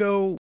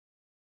 Fuko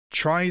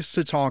tries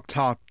to talk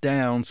Top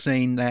down,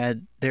 saying that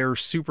their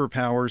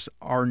superpowers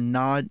are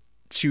not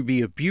to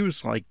be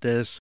abused like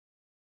this.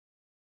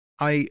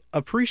 I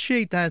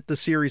appreciate that the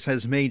series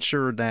has made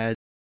sure that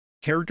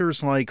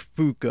characters like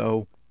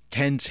Fuko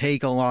can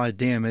take a lot of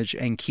damage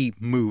and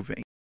keep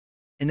moving.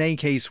 In any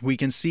case, we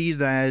can see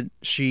that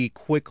she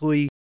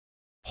quickly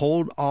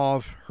pulled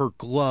off her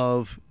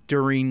glove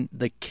during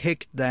the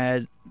kick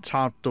that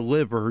Top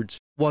delivered.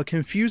 What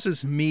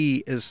confuses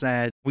me is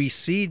that we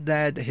see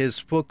that his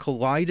foot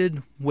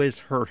collided with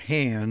her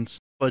hand,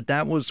 but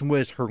that was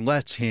with her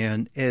left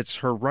hand. It's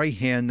her right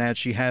hand that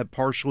she had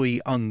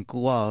partially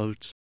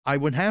ungloved. I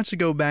would have to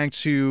go back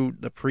to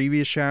the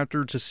previous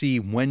chapter to see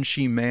when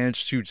she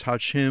managed to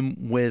touch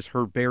him with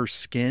her bare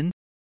skin,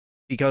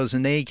 because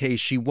in any case,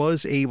 she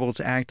was able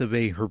to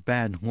activate her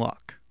bad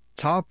luck.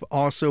 Top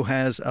also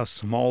has a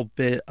small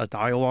bit of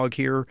dialogue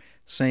here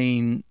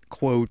saying,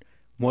 quote,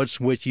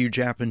 "What's with you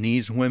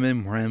Japanese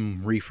women,"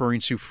 when referring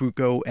to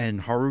Fuko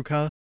and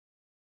Haruka.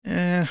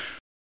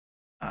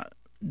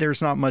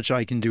 There's not much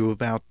I can do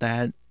about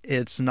that.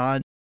 It's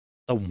not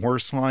the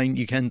worst line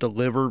you can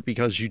deliver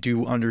because you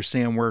do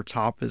understand where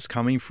Top is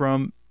coming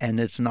from, and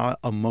it's not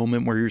a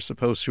moment where you're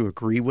supposed to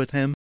agree with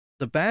him.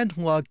 The bad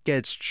luck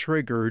gets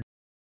triggered,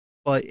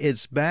 but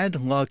it's bad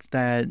luck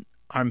that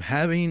I'm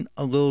having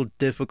a little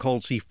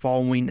difficulty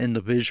following in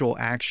the visual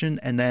action,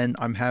 and then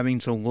I'm having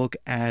to look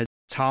at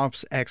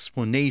Top's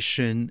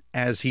explanation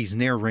as he's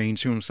narrating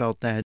to himself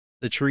that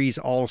the trees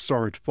all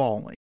started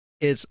falling.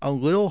 It's a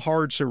little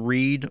hard to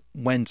read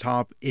when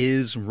Top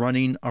is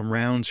running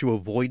around to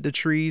avoid the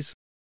trees.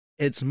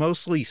 It's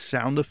mostly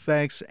sound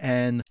effects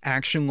and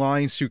action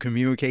lines to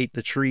communicate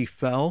the tree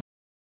fell.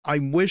 I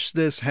wish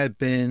this had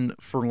been,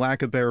 for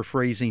lack of better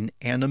phrasing,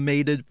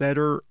 animated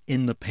better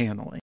in the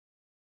paneling.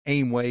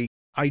 Anyway,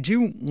 I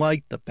do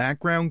like the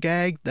background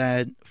gag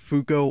that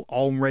Fuko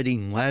already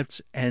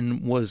left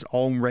and was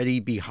already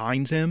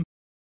behind him.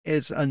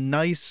 It's a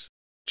nice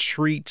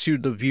treat to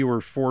the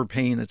viewer for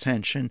paying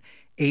attention,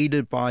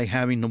 aided by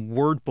having the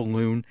word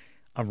balloon,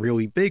 a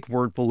really big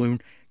word balloon,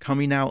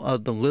 coming out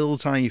of the little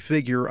tiny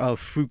figure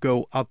of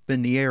Fuko up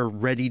in the air,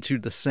 ready to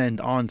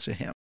descend onto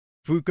him.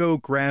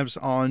 Fuko grabs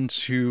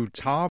onto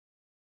Top.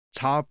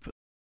 Top,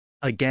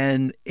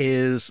 again,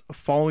 is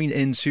falling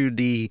into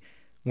the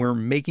we're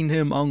making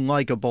him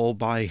unlikable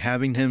by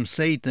having him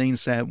say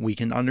things that we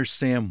can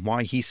understand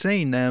why he's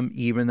saying them,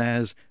 even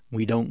as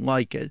we don't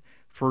like it.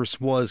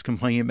 First was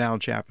complaining about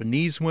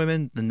Japanese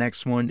women. The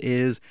next one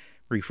is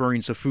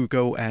referring to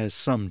Fuko as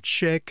some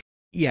chick.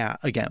 Yeah,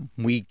 again,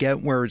 we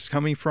get where it's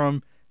coming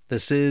from.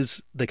 This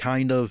is the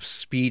kind of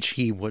speech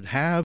he would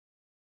have.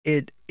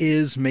 It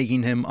is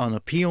making him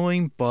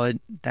unappealing, but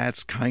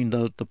that's kind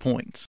of the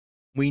point.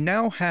 We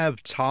now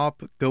have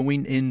Top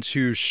going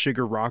into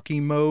Shigaraki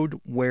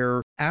mode,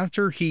 where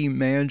after he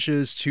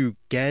manages to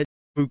get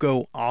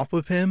Fuko off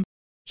of him,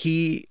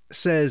 he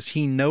says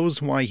he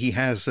knows why he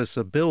has this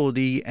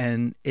ability,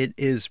 and it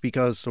is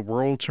because the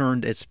world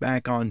turned its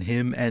back on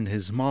him and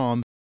his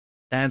mom.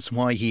 That's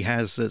why he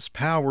has this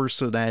power,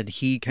 so that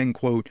he can,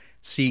 quote,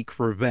 seek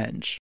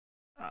revenge.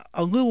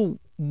 A little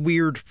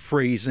weird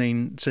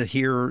phrasing to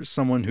hear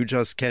someone who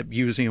just kept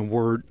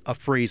using a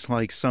phrase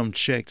like some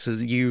chick to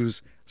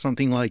use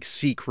something like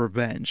seek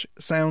revenge.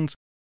 Sounds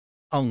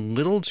a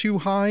little too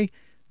high,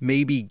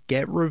 maybe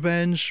get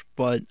revenge,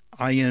 but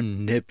I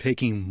am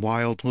nitpicking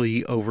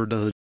wildly over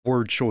the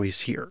word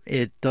choice here.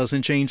 It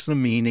doesn't change the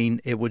meaning,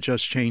 it would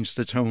just change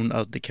the tone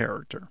of the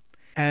character.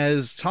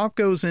 As Top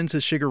goes into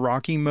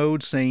Shigaraki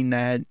mode, saying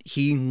that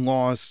he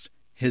lost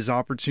his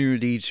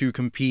opportunity to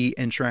compete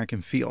in track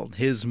and field.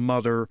 His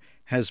mother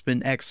has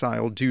been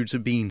exiled due to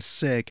being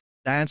sick.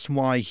 That's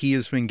why he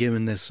has been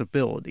given this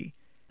ability.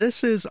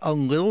 This is a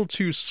little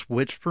too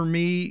switch for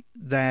me,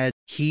 that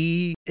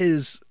he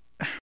is,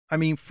 I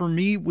mean, for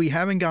me, we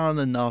haven't gotten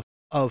enough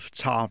of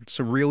Top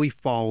to really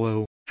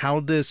follow how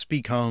this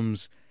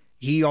becomes.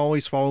 He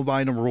always followed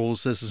by the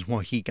rules. This is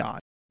what he got.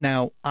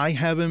 Now, I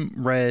haven't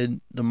read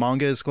the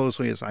manga as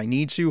closely as I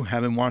need to,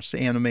 haven't watched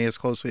the anime as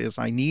closely as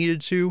I needed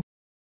to.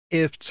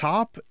 If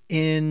Top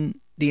in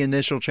the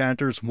initial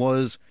chapters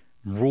was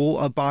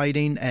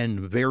rule-abiding and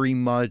very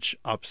much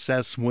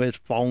obsessed with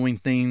following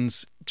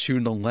things to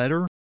the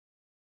letter,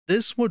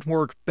 this would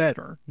work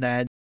better.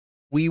 That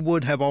we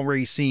would have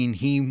already seen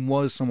he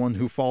was someone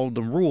who followed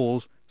the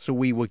rules, so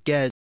we would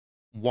get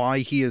why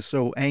he is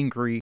so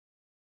angry.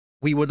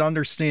 We would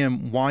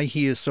understand why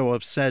he is so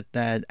upset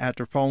that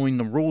after following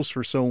the rules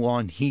for so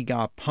long, he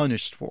got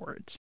punished for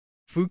it.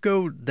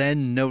 Fuko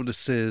then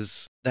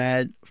notices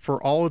that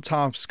for all of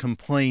Top's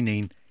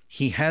complaining,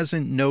 he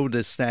hasn't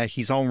noticed that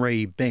he's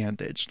already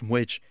bandaged,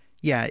 which,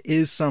 yeah,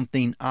 is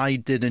something I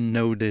didn't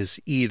notice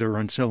either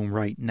until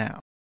right now.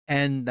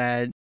 And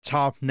that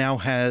Top now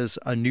has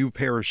a new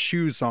pair of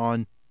shoes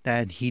on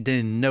that he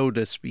didn't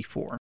notice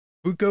before.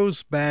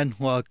 Fuko's bad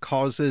luck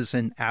causes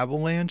an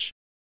avalanche,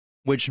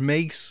 which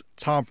makes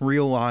Top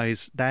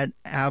realize that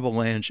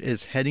avalanche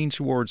is heading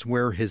towards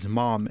where his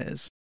mom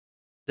is.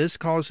 This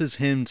causes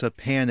him to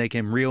panic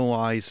and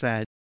realize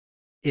that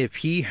if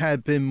he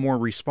had been more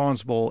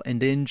responsible and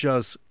didn't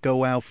just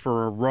go out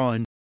for a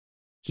run,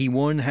 he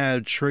wouldn't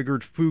have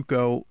triggered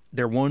Fuko.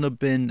 There wouldn't have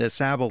been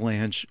this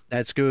avalanche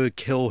that's going to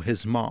kill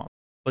his mom.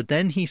 But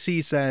then he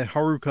sees that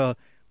Haruka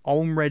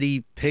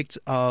already picked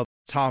up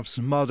Top's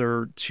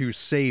mother to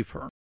save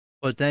her.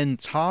 But then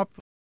Top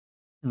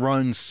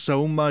runs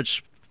so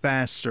much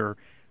faster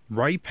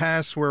right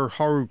past where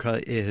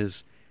Haruka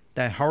is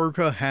that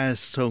Haruka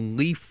has to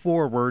leap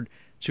forward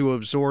to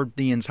absorb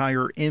the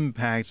entire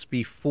impacts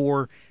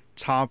before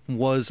Top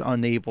was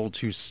unable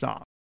to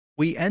stop.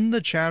 We end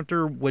the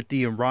chapter with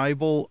the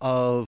arrival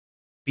of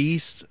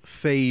Beast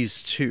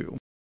Phase 2,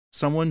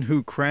 someone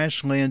who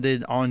crash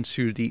landed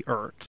onto the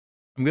Earth.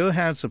 I'm going to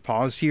have to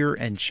pause here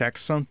and check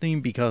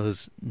something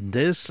because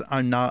this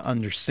I'm not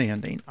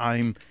understanding.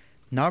 I'm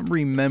not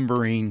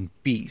remembering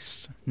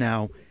Beast.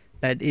 Now,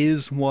 that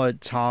is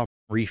what Top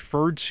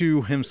referred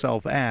to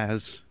himself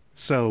as.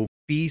 So,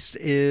 Beast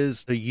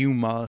is the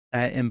Yuma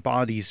that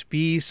embodies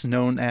Beast,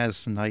 known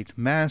as the Night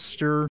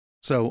Master.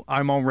 So,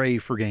 I'm already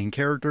forgetting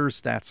characters.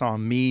 That's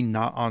on me,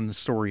 not on the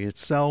story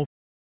itself.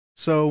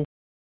 So,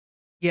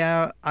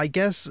 yeah, I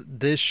guess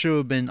this should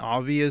have been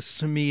obvious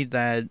to me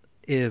that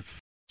if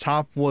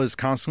Top was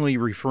constantly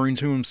referring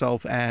to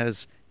himself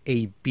as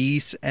a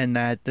beast and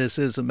that this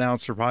is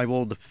about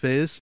survival of the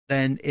fittest,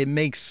 then it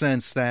makes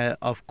sense that,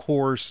 of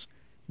course,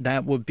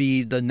 that would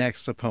be the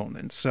next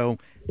opponent. So,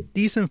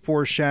 decent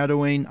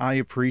foreshadowing, I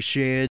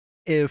appreciate.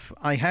 If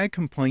I had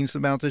complaints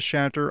about this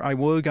chapter, I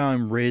would have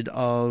gotten rid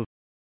of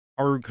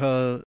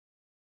Haruka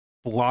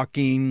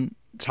blocking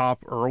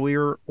Top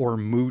earlier or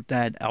moved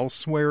that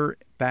elsewhere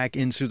back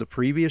into the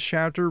previous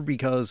chapter,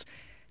 because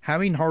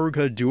having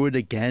Haruka do it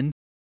again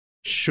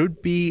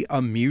should be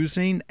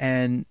amusing,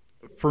 and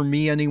for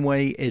me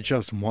anyway, it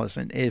just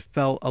wasn't. It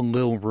felt a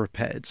little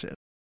repetitive.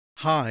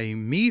 Hi,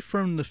 me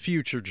from the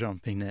future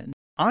jumping in.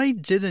 I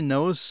didn't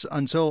notice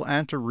until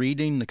after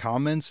reading the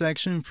comment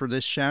section for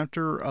this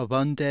chapter of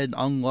Undead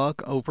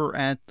Unluck over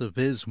at the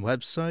Viz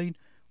website,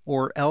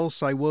 or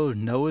else I would have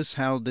noticed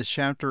how this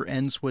chapter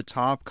ends with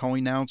Top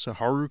calling out to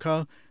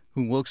Haruka,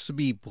 who looks to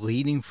be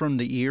bleeding from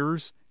the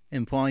ears,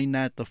 implying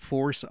that the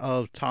force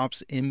of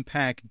Top's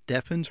impact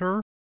deafened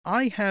her.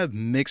 I have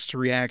mixed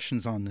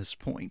reactions on this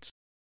point.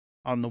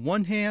 On the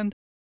one hand,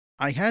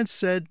 I had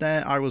said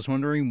that I was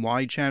wondering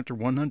why chapter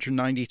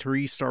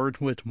 193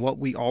 started with what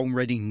we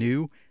already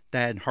knew,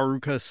 that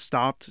Haruka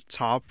stopped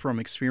Top from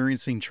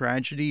experiencing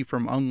tragedy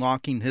from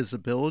unlocking his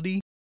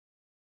ability.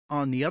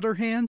 On the other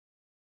hand,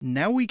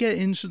 now we get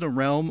into the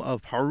realm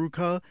of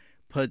Haruka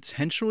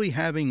potentially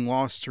having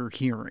lost her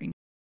hearing.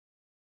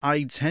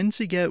 I tend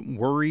to get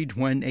worried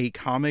when a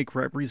comic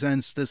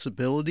represents this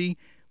ability,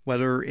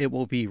 whether it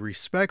will be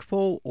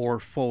respectful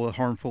or full of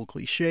harmful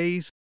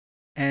cliches,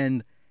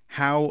 and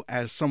how,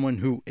 as someone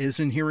who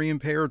isn't hearing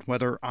impaired,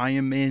 whether I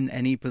am in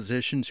any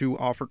position to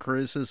offer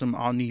criticism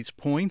on these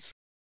points,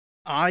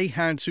 I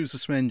had to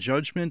suspend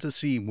judgment to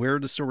see where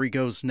the story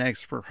goes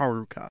next for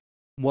Haruka.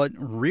 What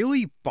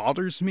really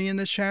bothers me in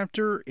this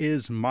chapter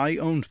is my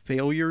own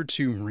failure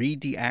to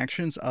read the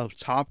actions of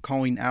Top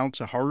calling out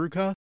to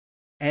Haruka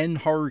and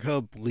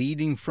Haruka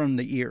bleeding from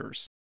the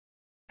ears.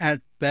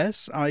 At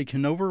best, I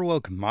can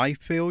overlook my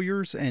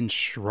failures and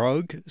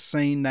shrug,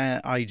 saying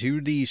that I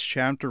do these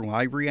chapter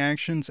live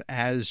reactions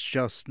as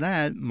just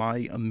that,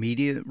 my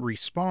immediate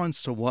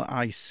response to what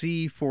I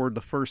see for the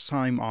first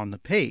time on the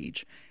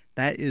page.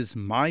 That is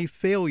my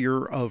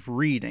failure of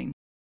reading.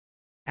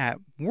 At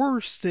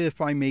worst, if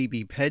I may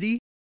be petty,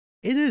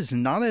 it is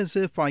not as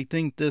if I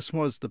think this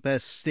was the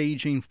best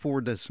staging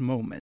for this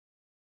moment.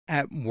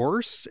 At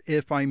worst,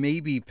 if I may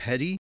be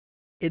petty,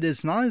 it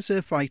is not as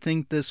if I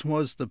think this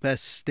was the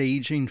best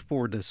staging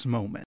for this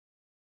moment.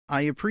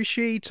 I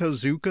appreciate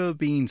Tozuka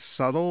being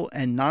subtle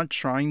and not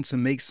trying to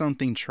make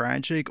something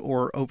tragic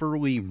or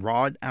overly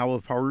wrought out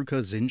of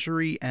Haruka's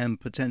injury and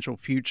potential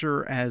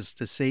future as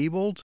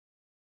disabled,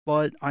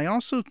 but I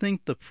also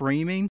think the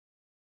framing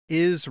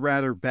is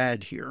rather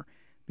bad here,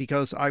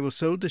 because I was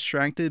so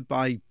distracted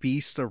by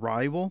Beast's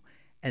arrival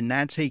and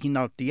that taking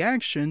up the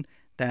action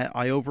that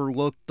I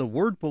overlooked the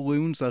word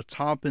balloons up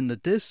top in the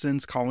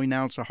distance calling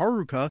out to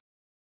Haruka,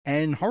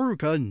 and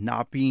Haruka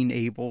not being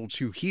able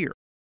to hear.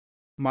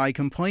 My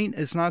complaint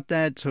is not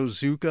that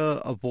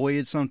Tozuka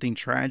avoided something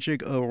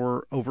tragic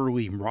or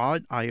overly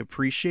wrought, I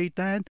appreciate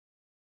that,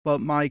 but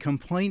my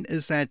complaint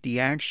is that the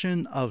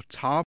action of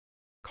Top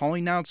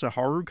calling out to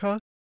Haruka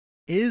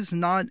is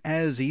not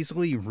as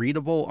easily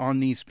readable on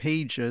these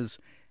pages,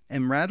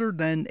 and rather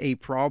than a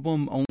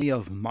problem only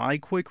of my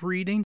quick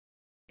reading,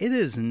 it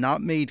is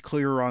not made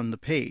clear on the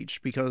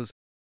page, because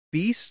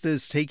Beast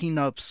is taking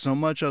up so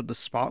much of the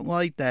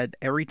spotlight that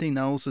everything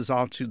else is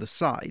off to the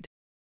side.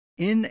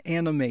 In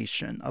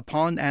animation,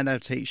 upon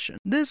adaptation,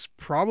 this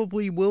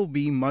probably will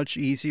be much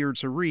easier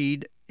to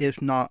read,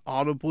 if not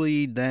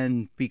audibly,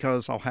 then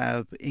because I'll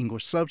have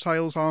English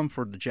subtitles on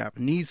for the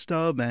Japanese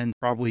dub and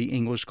probably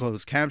English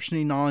closed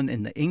captioning on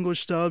in the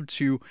English dub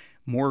to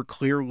more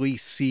clearly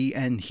see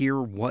and hear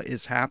what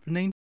is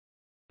happening.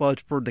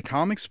 But for the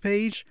comics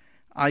page,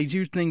 I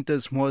do think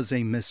this was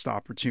a missed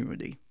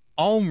opportunity.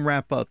 I'll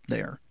wrap up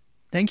there.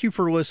 Thank you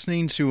for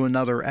listening to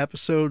another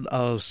episode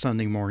of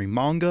Sunday Morning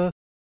Manga.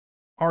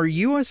 Are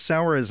you as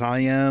sour as I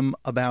am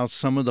about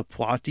some of the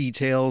plot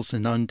details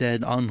in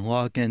Undead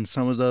Unluck and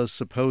some of the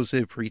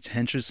supposed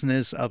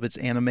pretentiousness of its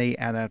anime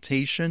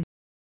adaptation?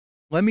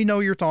 Let me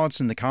know your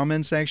thoughts in the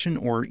comment section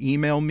or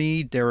email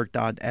me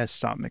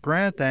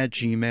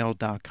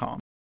derek.s.mcgrath@gmail.com.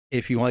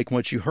 If you like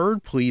what you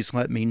heard, please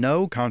let me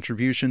know.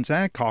 Contributions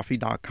at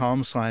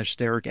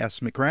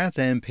coffee.com/DerekSMcGrath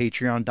and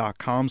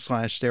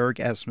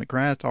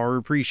patreon.com/DerekSMcGrath are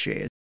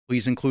appreciated.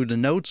 Please include a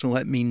note to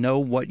let me know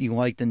what you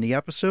liked in the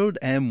episode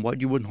and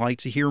what you would like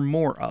to hear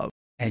more of.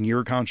 And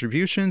your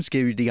contributions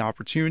give you the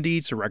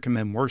opportunity to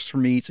recommend works for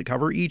me to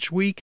cover each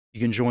week. You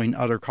can join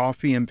other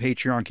Coffee and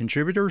Patreon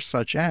contributors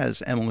such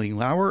as Emily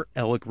Lauer,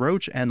 Alec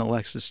Roach, and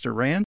Alexis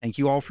Duran. Thank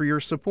you all for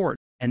your support.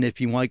 And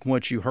if you like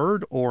what you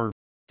heard or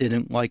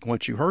didn't like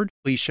what you heard,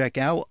 please check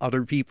out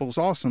other people's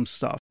awesome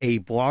stuff. A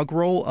blog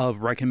roll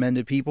of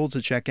recommended people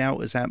to check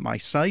out is at my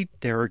site,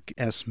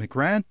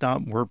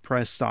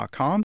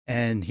 dereksmcgrath.wordpress.com,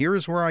 and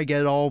here's where I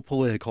get all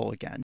political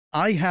again.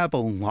 I have a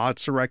lot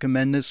to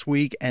recommend this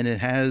week, and it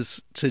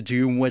has to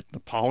do with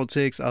the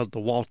politics of the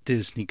Walt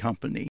Disney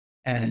Company.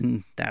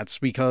 And that's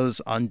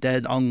because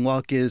Undead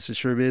Unluck is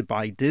distributed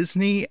by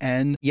Disney,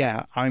 and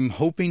yeah, I'm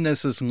hoping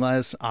this is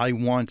less I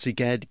want to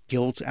get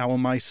guilt out of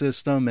my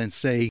system and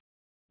say,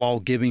 while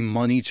giving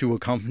money to a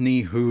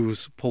company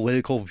whose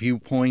political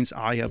viewpoints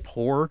I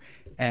abhor,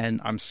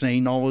 and I'm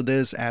saying all of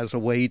this as a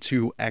way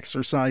to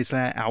exercise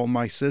that out of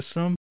my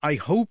system. I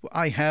hope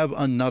I have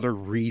another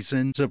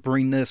reason to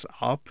bring this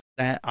up,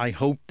 that I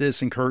hope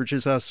this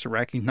encourages us to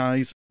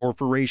recognize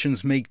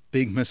corporations make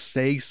big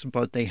mistakes,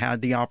 but they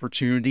had the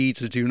opportunity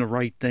to do the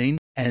right thing,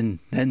 and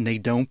then they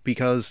don't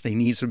because they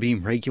need to be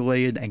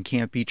regulated and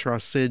can't be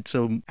trusted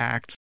to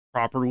act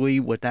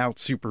properly without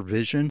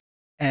supervision.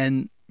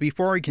 And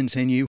before I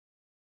continue,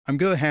 I'm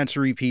going to have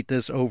to repeat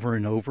this over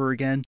and over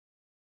again.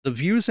 The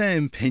views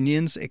and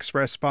opinions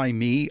expressed by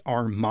me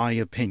are my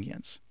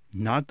opinions,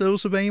 not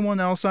those of anyone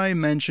else I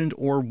mentioned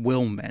or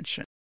will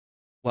mention.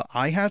 What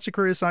I had to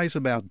criticize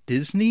about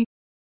Disney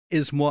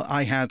is what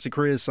I had to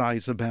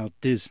criticize about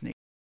Disney.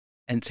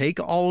 And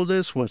take all of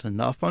this with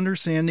enough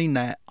understanding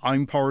that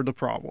I'm part of the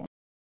problem.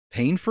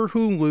 Paying for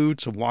Hulu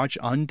to watch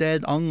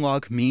Undead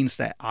Unluck means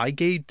that I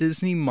gave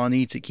Disney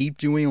money to keep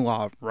doing a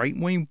lot of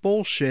right-wing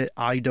bullshit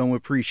I don't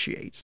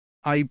appreciate.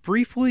 I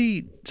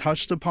briefly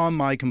touched upon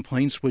my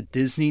complaints with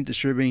Disney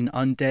distributing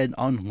Undead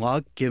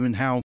Unluck, given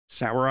how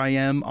sour I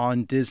am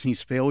on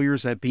Disney's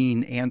failures at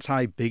being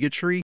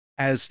anti-bigotry,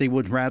 as they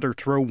would rather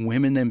throw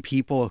women and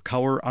people of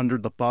color under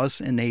the bus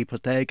in a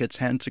pathetic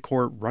attempt to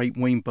court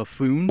right-wing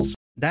buffoons.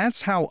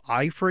 That's how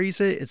I phrase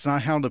it. It's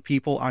not how the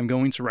people I'm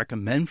going to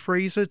recommend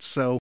phrase it,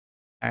 so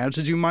I have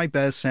to do my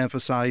best to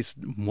emphasize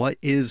what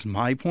is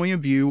my point of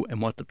view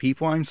and what the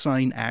people I'm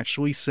citing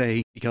actually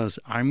say, because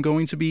I'm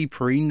going to be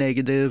pretty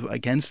negative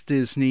against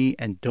Disney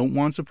and don't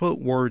want to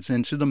put words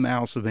into the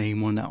mouths of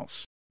anyone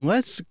else.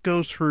 Let's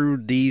go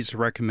through these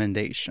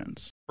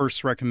recommendations.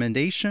 First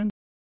recommendation,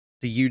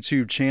 the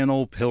YouTube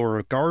channel Pillar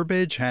of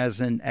Garbage has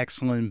an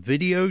excellent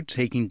video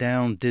taking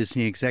down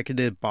Disney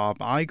executive Bob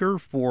Iger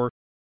for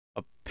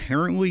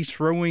apparently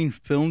throwing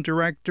film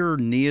director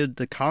Nia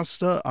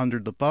DaCosta under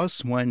the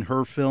bus when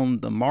her film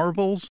The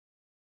Marvels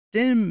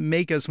didn't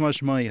make as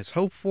much money as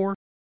hoped for,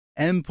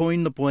 and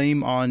putting the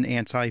blame on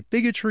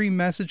anti-bigotry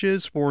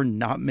messages for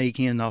not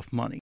making enough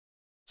money.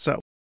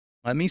 So,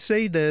 let me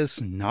say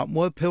this, not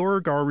what Pillar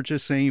of Garbage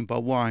is saying,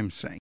 but what I'm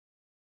saying.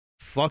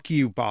 Fuck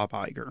you, Bob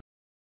Iger.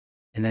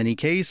 In any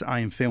case, I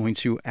am failing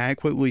to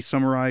adequately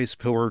summarize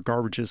Pillar of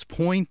Garbage's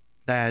point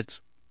that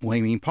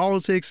Blaming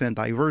politics and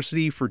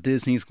diversity for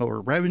Disney's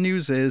lower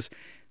revenues is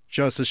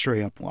just a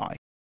straight up lie.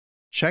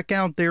 Check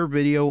out their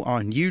video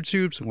on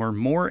YouTube to learn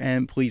more,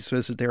 and please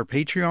visit their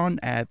Patreon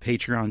at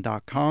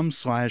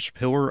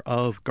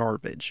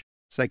patreon.com/pillarofgarbage.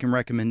 Second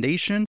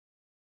recommendation,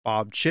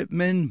 Bob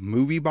Chipman,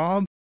 Movie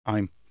Bob.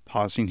 I'm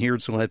pausing here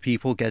to let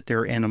people get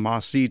their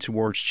animosity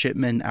towards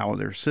Chipman out of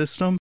their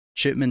system.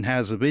 Chipman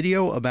has a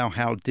video about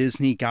how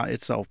Disney got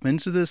itself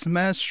into this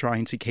mess,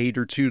 trying to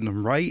cater to the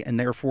right and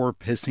therefore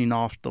pissing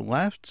off the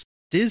left.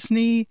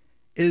 Disney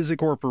is a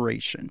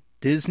corporation.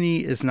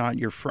 Disney is not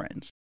your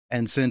friend.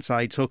 And since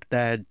I took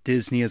that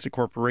Disney is a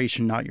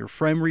corporation, not your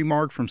friend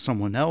remark from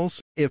someone else,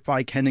 if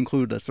I can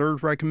include a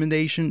third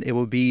recommendation, it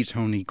would be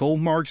Tony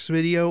Goldmark's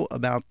video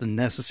about the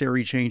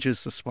necessary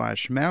changes to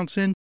Splash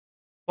Mountain,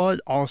 but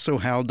also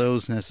how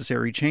those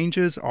necessary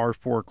changes are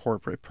for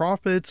corporate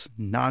profits,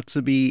 not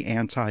to be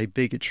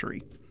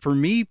anti-bigotry. For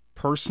me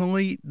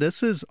personally,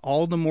 this is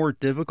all the more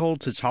difficult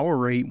to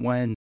tolerate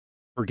when,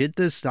 forget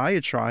this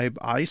diatribe,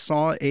 I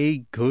saw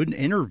a good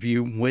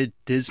interview with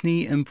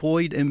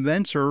Disney-employed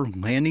inventor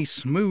Lanny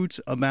Smoot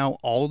about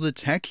all the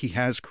tech he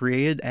has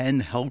created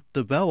and helped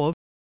develop,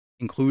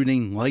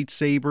 including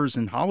lightsabers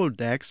and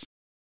holodecks,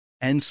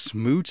 and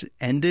Smoot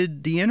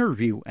ended the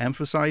interview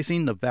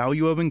emphasizing the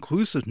value of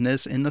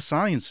inclusiveness in the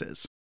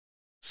sciences.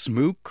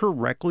 Smoot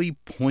correctly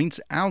points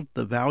out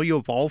the value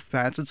of all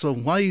facets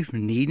of life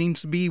needing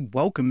to be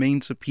welcoming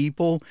to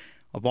people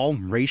of all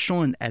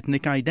racial and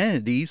ethnic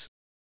identities,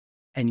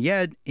 and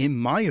yet, in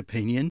my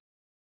opinion,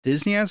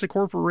 Disney as a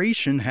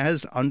corporation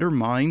has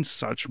undermined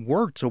such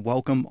work to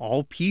welcome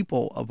all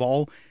people of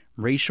all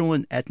racial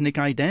and ethnic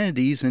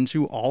identities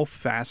into all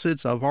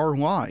facets of our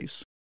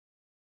lives.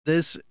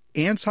 This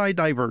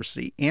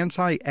anti-diversity,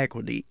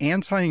 anti-equity,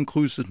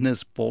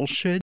 anti-inclusiveness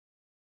bullshit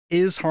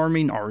is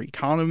harming our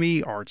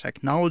economy, our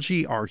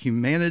technology, our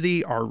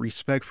humanity, our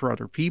respect for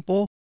other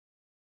people,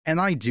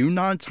 and I do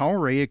not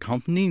tolerate a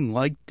company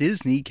like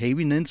Disney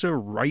caving into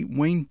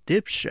right-wing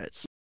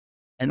dipshits.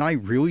 And I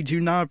really do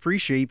not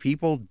appreciate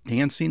people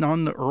dancing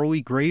on the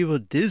early grave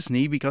of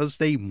Disney because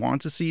they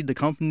want to see the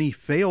company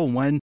fail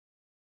when,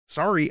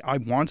 sorry, I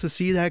want to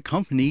see that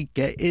company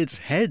get its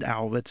head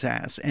out of its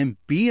ass and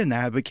be an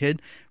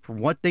advocate for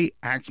what they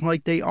act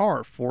like they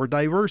are, for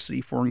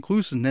diversity, for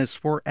inclusiveness,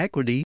 for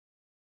equity,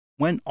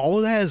 when all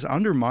of that is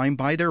undermined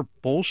by their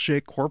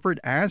bullshit corporate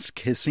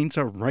ass-kissing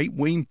to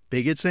right-wing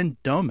bigots and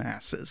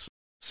dumbasses.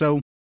 So,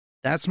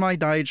 that's my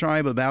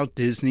diatribe about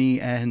Disney,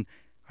 and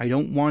I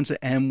don't want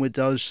to end with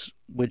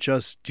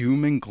just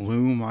doom and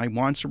gloom. I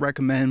want to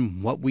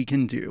recommend what we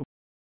can do.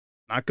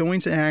 I'm not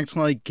going to act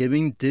like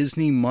giving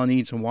Disney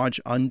money to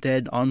watch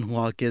Undead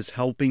Unluck is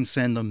helping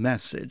send a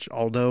message,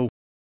 although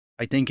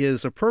I think it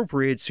is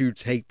appropriate to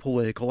take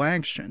political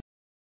action.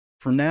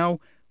 For now,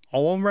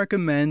 all I'll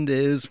recommend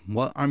is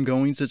what I'm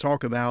going to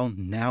talk about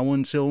now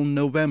until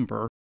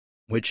November,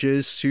 which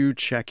is to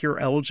check your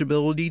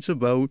eligibility to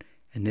vote,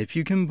 and if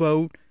you can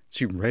vote,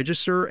 to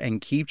register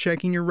and keep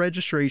checking your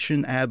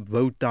registration at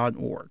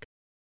vote.org.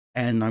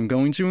 And I'm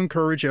going to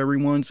encourage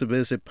everyone to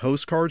visit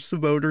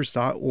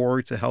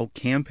postcardstovoters.org to help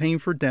campaign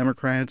for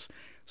Democrats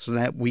so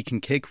that we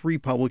can kick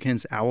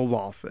Republicans out of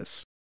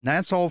office.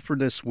 That's all for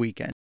this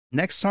weekend.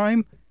 Next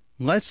time,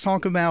 let's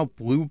talk about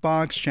Blue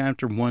Box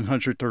Chapter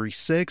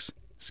 136.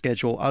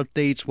 Schedule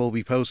updates will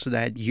be posted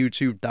at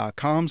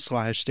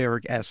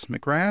youtube.com/Derek S.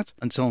 McGrath.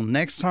 Until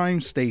next time,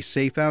 stay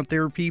safe out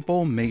there,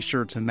 people. Make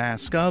sure to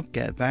mask up,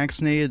 get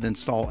vaccinated,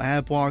 install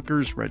ad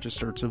blockers,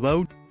 register to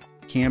vote,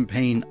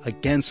 campaign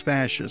against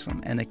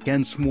fascism and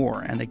against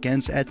war and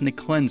against ethnic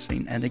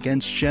cleansing and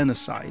against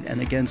genocide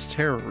and against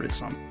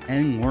terrorism,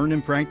 and learn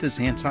and practice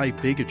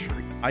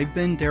anti-bigotry. I've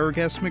been Derek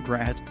S.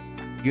 McGrath.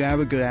 You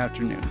have a good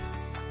afternoon.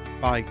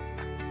 Bye.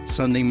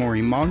 Sunday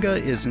Morning Manga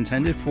is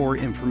intended for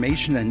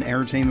information and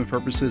entertainment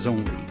purposes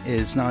only.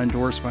 It is not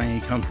endorsed by any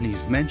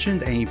companies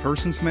mentioned, any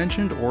persons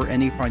mentioned, or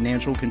any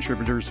financial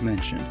contributors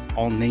mentioned.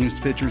 All names,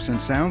 pictures,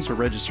 and sounds are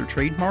registered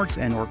trademarks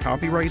and or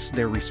copyrights to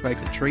their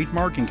respective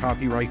trademark and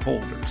copyright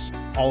holders.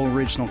 All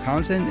original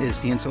content is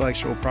the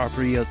intellectual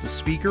property of the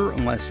speaker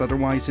unless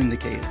otherwise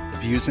indicated.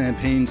 The views and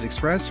opinions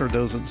expressed are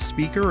those of the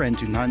speaker and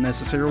do not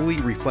necessarily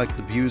reflect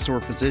the views or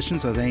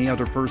positions of any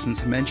other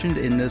persons mentioned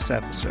in this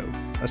episode.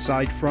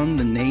 Aside from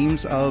the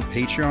names of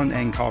Patreon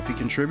and Coffee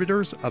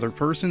contributors, other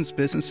persons,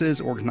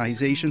 businesses,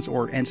 organizations,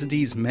 or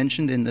entities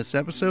mentioned in this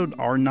episode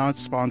are not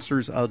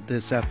sponsors of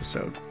this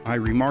episode. My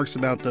remarks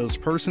about those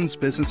persons,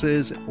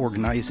 businesses,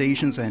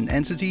 organizations, and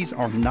entities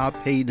are not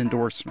paid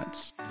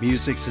endorsements.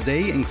 Music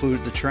today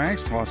included the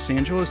tracks Los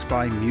Angeles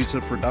by Musa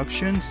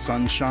Production,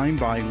 Sunshine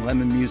by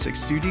Lemon Music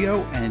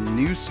Studio, and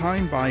News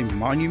Time by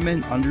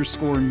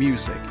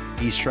Monument_Music.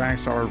 These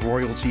tracks are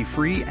royalty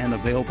free and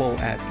available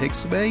at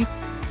Pixabay.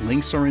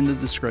 Links are in the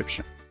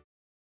description.